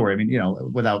the story. I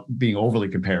mean, without being overly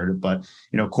comparative, but,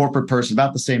 corporate person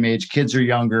about the same age, kids are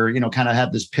younger, kind of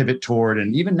have this pivot toward,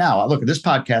 and even now, look at this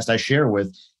podcast I share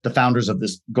with the founders of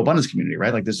this GoBundance community,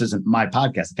 right? Like this isn't my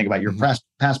podcast. I think about your past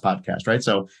podcast, right?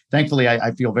 So thankfully,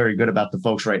 I feel very good about the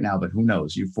folks right now, but who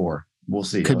knows? You four, we'll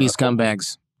see. Could be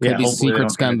scumbags. Could be secret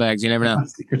scumbags. You never know.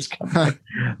 Secret scumbags.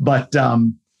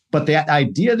 But the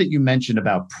idea that you mentioned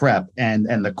about prep and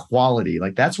the quality,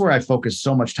 like that's where I focus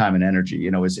so much time and energy.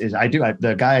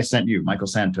 The guy I sent you, Michael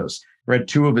Santos, read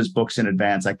 2 of his books in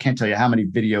advance. I can't tell you how many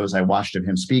videos I watched of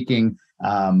him speaking,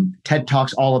 TED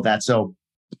Talks, all of that. So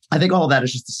I think all of that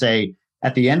is just to say,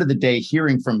 at the end of the day,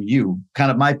 hearing from you,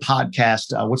 kind of my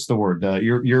podcast, what's the word?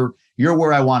 You're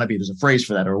where I want to be. There's a phrase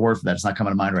for that or a word for that. It's not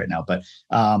coming to mind right now, but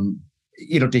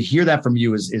to hear that from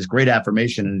you is great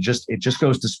affirmation. And it just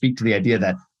goes to speak to the idea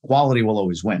that quality will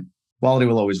always win. Quality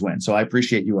will always win. So I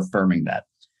appreciate you affirming that.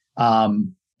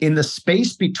 In the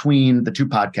space between the 2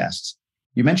 podcasts,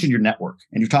 you mentioned your network,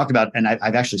 and you've talked about, and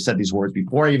I've actually said these words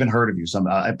before I even heard of you.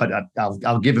 But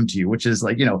I'll give them to you, which is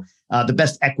like, the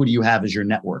best equity you have is your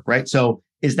network, right? So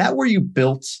is that where you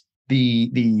built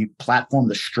the platform,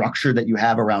 the structure that you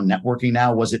have around networking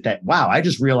now? Was it that, wow, I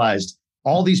just realized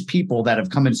all these people that have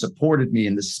come and supported me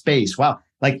in this space. Wow.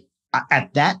 Like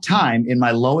at that time, in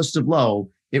my lowest of low,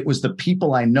 it was the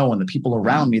people I know and the people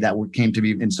around me that came to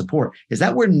me in support. Is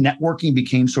that where networking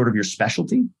became sort of your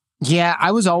specialty? Yeah,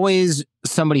 I was always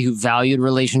somebody who valued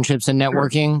relationships and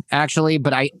networking, actually,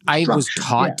 but I was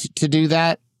taught to do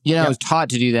that. I was taught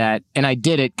to do that, and I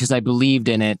did it because I believed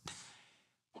in it,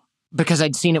 because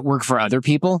I'd seen it work for other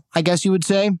people, I guess you would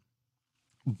say.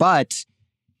 But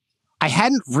I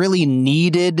hadn't really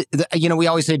needed, we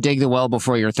always say dig the well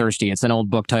before you're thirsty. It's an old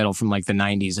book title from like the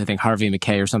 90s, I think Harvey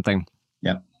McKay or something.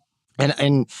 Yeah.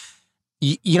 And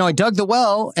I dug the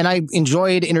well, and I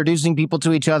enjoyed introducing people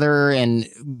to each other, and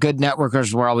good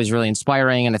networkers were always really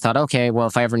inspiring. And I thought, okay, well,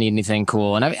 if I ever need anything,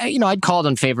 cool. And I'd called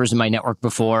on favors in my network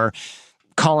before,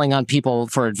 calling on people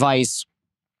for advice.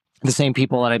 The same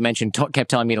people that I mentioned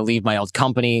kept telling me to leave my old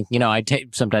company.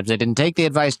 Sometimes I didn't take the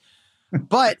advice,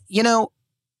 but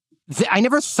I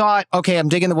never thought, okay, I'm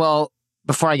digging the well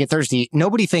before I get thirsty.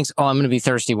 Nobody thinks, oh, I'm going to be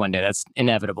thirsty one day. That's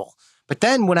inevitable. But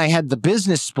then when I had the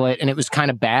business split and it was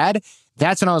kind of bad,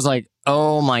 that's when I was like,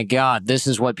 oh my God, this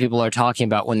is what people are talking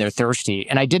about when they're thirsty.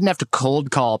 And I didn't have to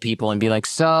cold call people and be like,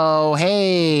 so,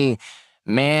 hey,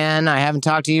 man, I haven't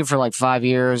talked to you for like 5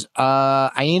 years.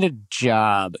 I need a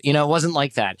job. It wasn't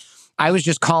like that. I was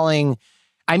just calling.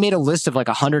 I made a list of like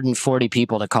 140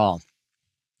 people to call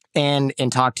and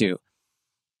talk to.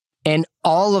 And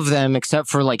all of them, except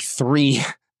for like 3,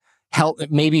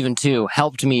 maybe even 2,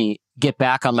 helped me get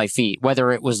back on my feet.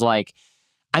 Whether it was like,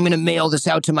 I'm going to mail this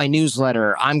out to my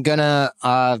newsletter. I'm going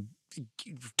to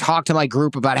talk to my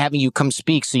group about having you come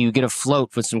speak so you get a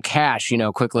float with some cash,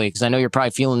 quickly, because I know you're probably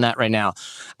feeling that right now.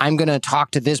 I'm going to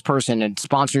talk to this person and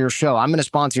sponsor your show. I'm going to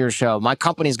sponsor your show. My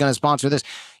company's going to sponsor this.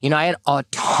 I had a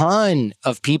ton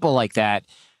of people like that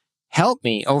help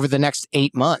me over the next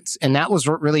 8 months. And that was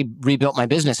what really rebuilt my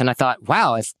business. And I thought,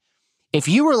 wow, if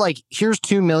you were like, here's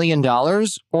 $2 million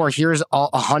or here's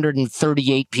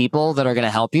 138 people that are going to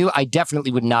help you, I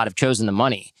definitely would not have chosen the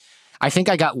money. I think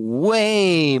I got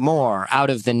way more out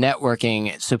of the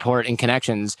networking support and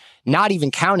connections, not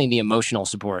even counting the emotional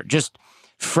support, just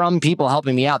from people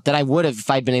helping me out, than I would have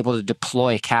if I'd been able to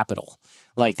deploy capital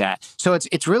like that. So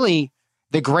it's really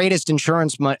the greatest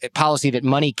insurance policy that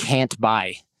money can't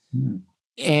buy.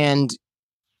 And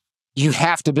you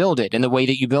have to build it. And the way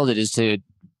that you build it is to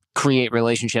create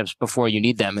relationships before you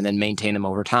need them and then maintain them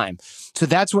over time. So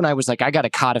that's when I was like, I got to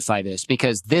codify this,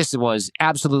 because this was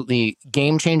absolutely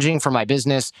game changing for my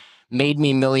business, made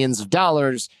me millions of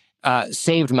dollars,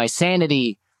 saved my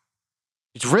sanity.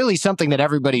 It's really something that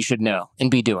everybody should know and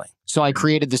be doing. So I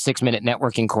created the 6-minute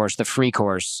networking course, the free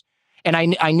course. And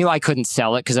I knew I couldn't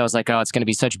sell it because I was like, oh, it's going to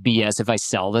be such BS if I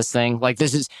sell this thing. Like,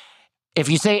 this is, if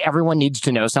you say everyone needs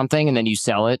to know something and then you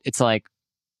sell it, it's like,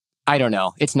 I don't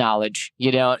know. It's knowledge.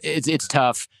 It's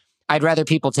tough. I'd rather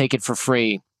people take it for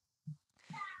free,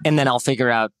 and then I'll figure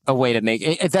out a way to make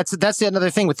it. That's another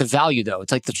thing with the value, though.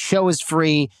 It's like the show is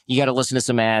free. You got to listen to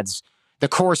some ads. The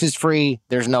course is free.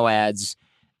 There's no ads.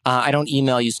 I don't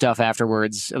email you stuff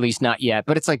afterwards, at least not yet.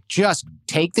 But it's like, just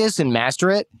take this and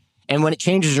master it. And when it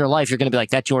changes your life, you're going to be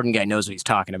like, that Jordan guy knows what he's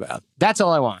talking about. That's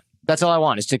all I want. That's all I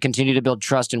want, is to continue to build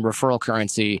trust and referral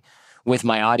currency with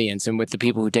my audience and with the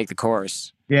people who take the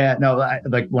course. Yeah, no,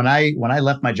 like when I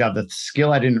left my job, the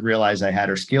skill I didn't realize I had,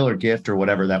 or skill or gift or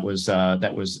whatever that was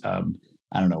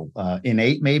I don't know,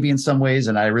 innate maybe in some ways,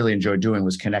 and I really enjoyed doing,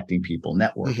 was connecting people,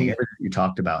 networking, everything you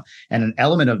talked about. And an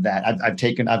element of that,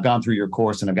 I've gone through your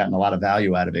course and I've gotten a lot of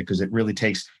value out of it, because it really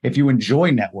takes, if you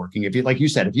enjoy networking, if you, like you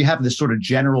said, if you have this sort of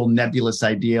general nebulous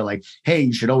idea, like, hey,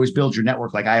 you should always build your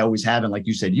network, like I always have, and like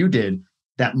you said, you did,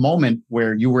 that moment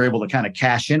where you were able to kind of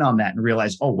cash in on that and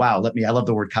realize, oh, wow, I love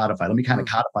the word codify. Let me kind of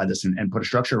codify this and put a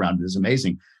structure around it is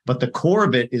amazing. But the core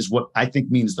of it is what I think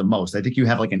means the most. I think you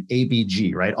have like an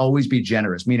ABG, right? Always be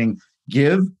generous, meaning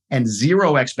give and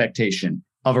zero expectation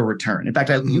of a return. In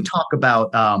fact, you talk about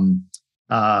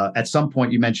at some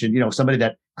point you mentioned, somebody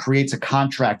that creates a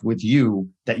contract with you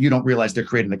that you don't realize they're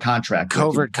creating the contract.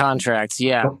 Covert contracts.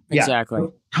 Yeah, exactly.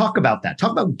 Talk about that.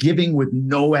 Talk about giving with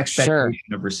no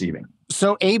expectation of receiving.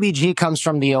 So ABG comes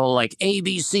from the old like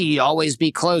ABC, always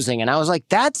be closing. And I was like,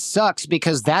 that sucks,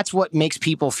 because that's what makes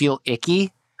people feel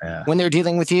icky when they're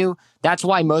dealing with you. That's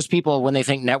why most people, when they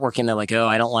think networking, they're like, oh,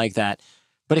 I don't like that.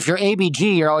 But if you're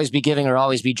ABG, you're always be giving or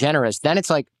always be generous. Then it's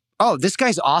like, oh, this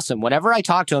guy's awesome. Whenever I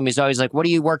talk to him, he's always like, what are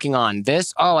you working on?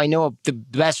 This? Oh, I know the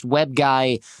best web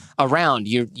guy around.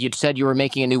 You said you were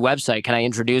making a new website. Can I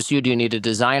introduce you? Do you need a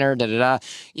designer? Da, da, da.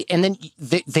 And then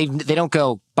they don't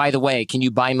go, by the way, can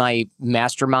you buy my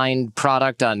mastermind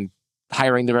product on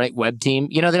hiring the right web team?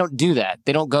 They don't do that.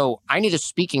 They don't go, I need a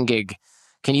speaking gig.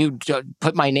 Can you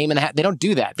put my name in the hat? They don't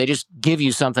do that. They just give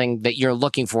you something that you're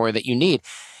looking for, that you need.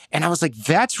 And I was like,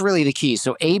 that's really the key.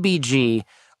 So ABG,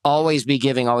 always be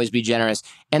giving, always be generous.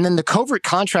 And then the covert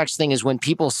contracts thing is when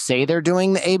people say they're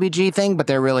doing the ABG thing, but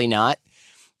they're really not.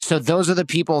 So those are the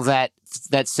people that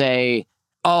say,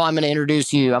 oh, I'm going to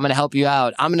introduce you. I'm going to help you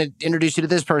out. I'm going to introduce you to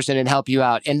this person and help you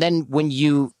out. And then when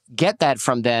you get that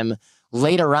from them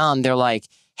later on, they're like,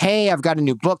 hey, I've got a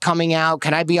new book coming out.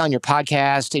 Can I be on your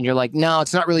podcast? And you're like, no,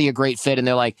 it's not really a great fit. And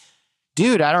they're like,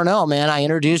 dude, I don't know, man. I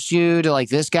introduced you to like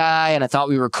this guy and I thought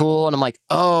we were cool. And I'm like,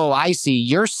 oh, I see.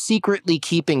 You're secretly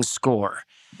keeping score.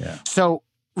 Yeah. So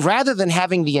rather than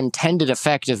having the intended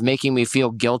effect of making me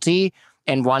feel guilty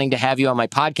and wanting to have you on my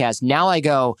podcast, now I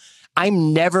go,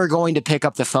 I'm never going to pick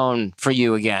up the phone for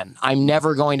you again. I'm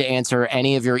never going to answer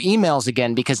any of your emails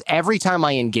again, because every time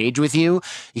I engage with you,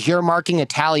 you're marking a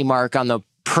tally mark on the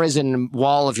prison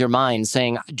wall of your mind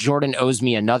saying, Jordan owes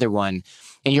me another one.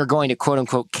 And you're going to, quote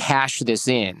unquote, cash this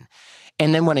in.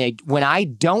 And then when I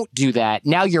don't do that,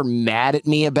 now you're mad at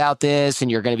me about this and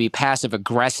you're going to be passive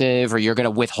aggressive, or you're going to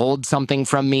withhold something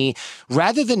from me.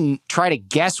 Rather than try to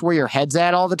guess where your head's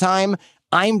at all the time,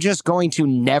 I'm just going to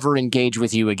never engage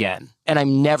with you again. And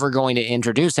I'm never going to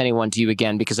introduce anyone to you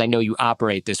again, because I know you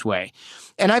operate this way.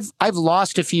 And I've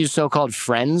lost a few so-called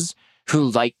friends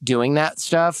who like doing that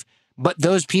stuff. But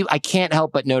those people, I can't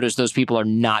help but notice those people are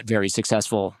not very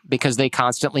successful, because they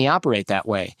constantly operate that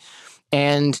way.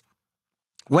 And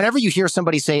whenever you hear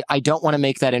somebody say, I don't want to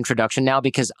make that introduction now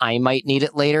because I might need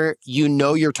it later,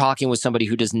 you're talking with somebody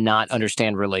who does not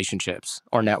understand relationships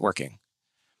or networking.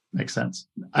 Makes sense.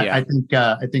 Yeah.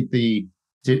 I think the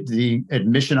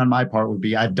admission on my part would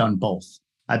be, I've done both.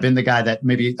 I've been the guy that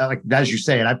maybe, like as you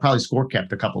say, and I probably score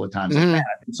kept a couple of times. Like, man,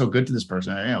 I've been so good to this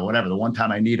person, whatever, the one time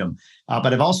I need them.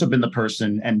 But I've also been the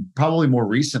person, and probably more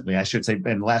recently, I should say,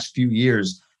 in the last few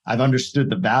years, I've understood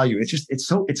the value.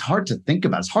 It's hard to think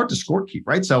about. It's hard to score keep,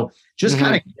 right? So just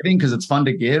kind of giving because it's fun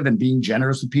to give and being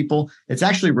generous with people, it's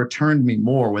actually returned me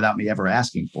more without me ever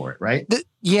asking for it, right?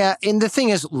 Yeah. And the thing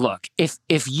is, look, if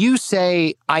you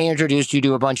say I introduced you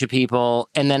to a bunch of people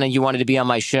and then you wanted to be on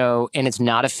my show and it's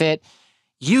not a fit,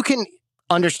 you can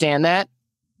understand that.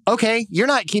 Okay, you're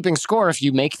not keeping score if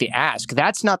you make the ask.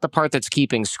 That's not the part that's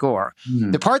keeping score.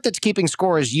 The part that's keeping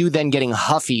score is you then getting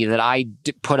huffy that I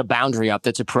put a boundary up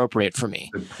that's appropriate for me.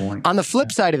 Good point. On the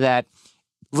flip side of that,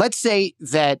 let's say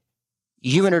that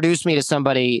you introduce me to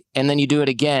somebody and then you do it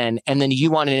again, and then you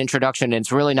want an introduction and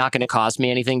it's really not going to cost me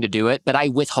anything to do it, but I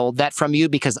withhold that from you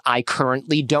because I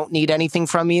currently don't need anything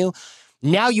from you.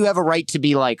 Now you have a right to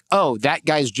be like, oh, that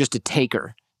guy's just a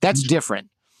taker. That's different.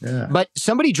 Yeah. But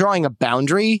somebody drawing a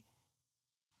boundary,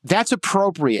 that's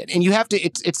appropriate. And you have to,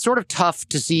 it's sort of tough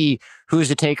to see who's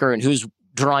a taker and who's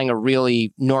drawing a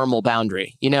really normal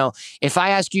boundary. You know, if I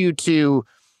ask you to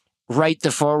write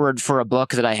the foreword for a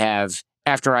book that I have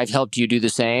after I've helped you do the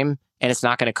same, and it's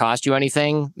not going to cost you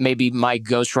anything, maybe my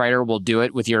ghostwriter will do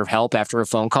it with your help after a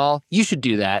phone call. You should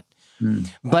do that.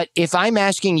 But if I'm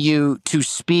asking you to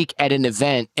speak at an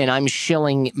event and I'm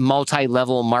shilling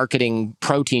multi-level marketing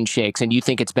protein shakes and you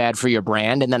think it's bad for your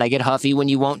brand, and then I get huffy when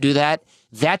you won't do that,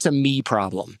 that's a me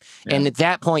problem. Yeah. And at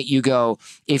that point you go,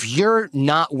 if you're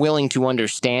not willing to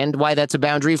understand why that's a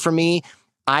boundary for me,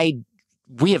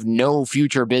 we have no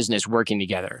future business working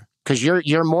together, because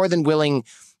you're more than willing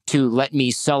to let me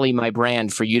sully my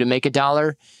brand for you to make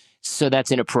 $1. So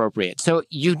that's inappropriate. So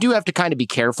you do have to kind of be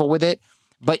careful with it.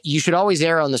 But you should always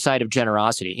err on the side of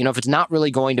generosity. You know, if it's not really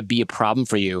going to be a problem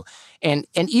for you, and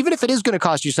even if it is going to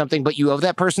cost you something, but you owe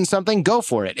that person something, go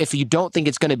for it. If you don't think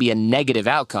it's going to be a negative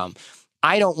outcome,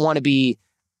 I don't want to be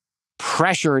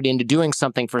pressured into doing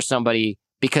something for somebody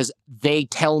because they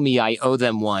tell me I owe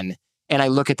them one. And I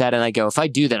look at that and I go, if I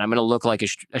do that, I'm going to look like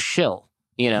a shill.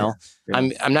 You know, yeah.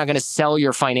 I'm not going to sell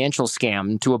your financial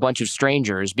scam to a bunch of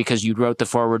strangers because you wrote the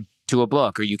foreword to a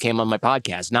book or you came on my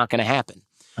podcast. Not going to happen.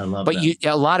 I love but that.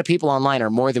 A lot of people online are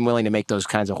more than willing to make those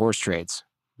kinds of horse trades.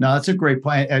 No, that's a great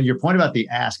point. Your point about the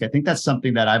ask, I think that's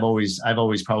something that I've always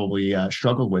probably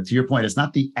struggled with. To your point, it's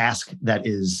not the ask that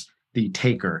is the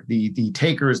taker. The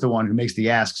taker is the one who makes the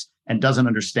asks and doesn't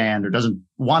understand or doesn't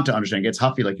want to understand, gets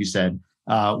huffy, like you said,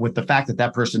 with the fact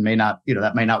that person may not,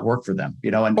 that may not work for them,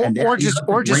 or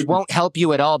just won't help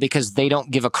you at all because they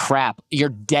don't give a crap. You're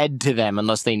dead to them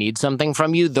unless they need something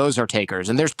from you. Those are takers,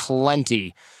 and there's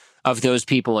plenty of those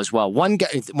people as well. One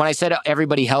guy, when I said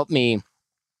everybody help me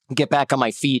get back on my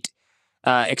feet,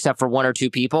 except for one or two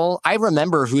people, I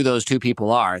remember who those two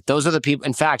people are. Those are the people.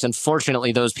 In fact,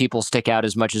 unfortunately, those people stick out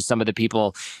as much as some of the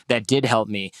people that did help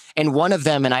me. And one of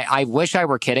them, and I wish I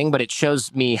were kidding, but it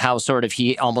shows me how sort of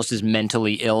he almost is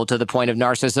mentally ill to the point of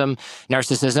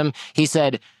narcissism. He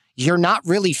said, "You're not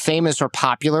really famous or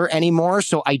popular anymore,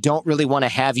 so I don't really want to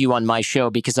have you on my show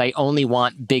because I only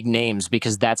want big names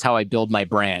because that's how I build my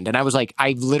brand." And I was like,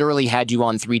 I literally had you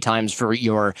on 3 times for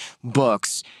your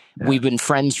books. Yeah. We've been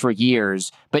friends for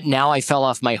years, but now I fell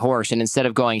off my horse. And instead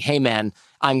of going, "Hey man,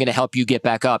 I'm going to help you get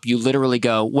back up," you literally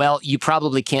go, "Well, you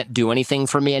probably can't do anything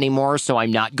for me anymore, so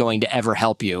I'm not going to ever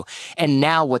help you." And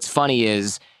now what's funny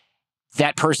is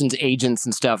that person's agents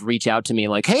and stuff reach out to me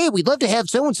like, "Hey, we'd love to have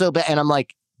so-and-so back." And I'm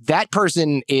like, that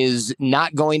person is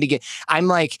not going to get, I'm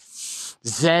like,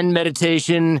 Zen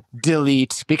meditation,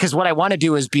 delete. Because what I want to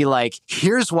do is be like,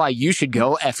 here's why you should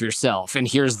go F yourself. And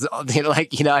here's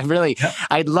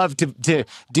I'd love to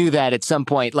do that at some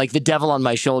point. Like the devil on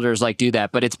my shoulders, like do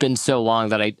that. But it's been so long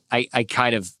that I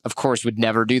kind of course, would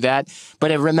never do that.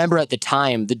 But I remember at the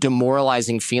time, the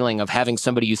demoralizing feeling of having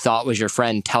somebody you thought was your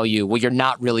friend tell you, well, you're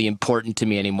not really important to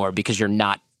me anymore because you're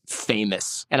not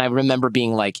famous. And I remember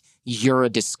being like, you're a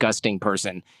disgusting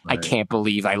person. Right. I can't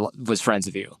believe I was friends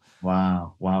with you.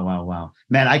 Wow.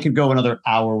 Man, I could go another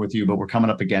hour with you, but we're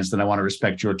coming up against it. And I want to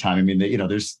respect your time. I mean,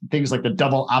 there's things like the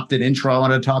double opt-in intro I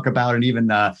want to talk about, and even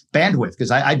bandwidth,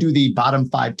 because I do the bottom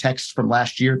 5 texts from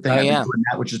last year thing. I've been doing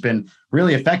that, which has been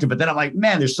really effective. But then I'm like,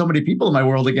 man, there's so many people in my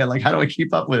world again. Like, how do I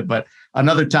keep up with it? But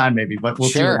another time maybe, but we'll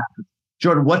see what happens.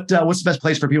 Jordan, what's the best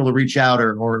place for people to reach out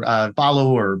or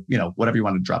follow or, whatever you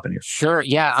want to drop in here? Sure.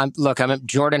 Yeah. I'm at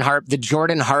Jordan The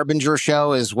Jordan Harbinger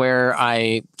Show is where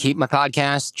I keep my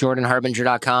podcast,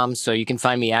 jordanharbinger.com. So you can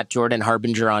find me at Jordan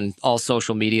Harbinger on all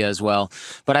social media as well.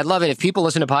 But I'd love it if people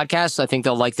listen to podcasts. I think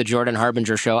they'll like the Jordan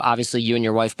Harbinger Show. Obviously, you and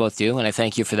your wife both do. And I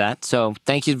thank you for that. So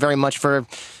thank you very much for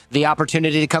the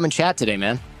opportunity to come and chat today,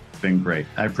 man. It's been great.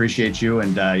 I appreciate you.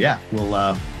 And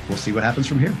we'll see what happens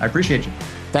from here. I appreciate you.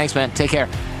 Thanks, man. Take care.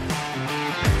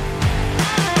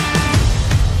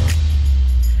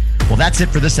 Well, that's it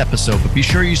for this episode, but be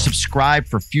sure you subscribe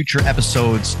for future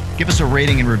episodes. Give us a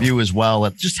rating and review as well.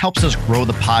 It just helps us grow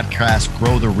the podcast,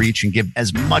 grow the reach, and give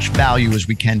as much value as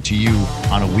we can to you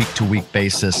on a week-to-week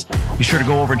basis. Be sure to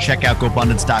go over and check out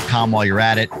GoBundance.com while you're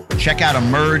at it. Check out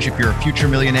Emerge if you're a future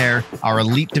millionaire, our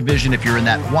elite division if you're in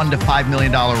that $1 to $5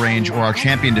 million range, or our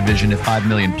champion division at $5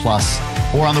 million plus.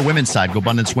 Or on the women's side,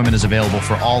 GoBundance Women is available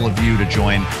for all of you to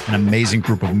join an amazing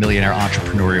group of millionaire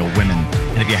entrepreneurial women.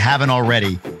 And if you haven't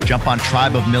already, jump on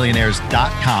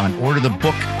tribeofmillionaires.com and order the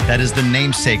book that is the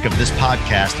namesake of this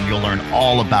podcast, and you'll learn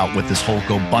all about what this whole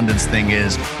GoBundance thing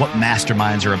is, what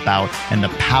masterminds are about, and the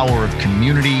power of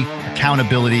community,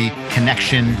 accountability,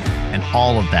 connection, and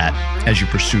all of that as you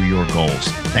pursue your goals.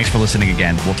 Thanks for listening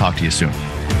again. We'll talk to you soon.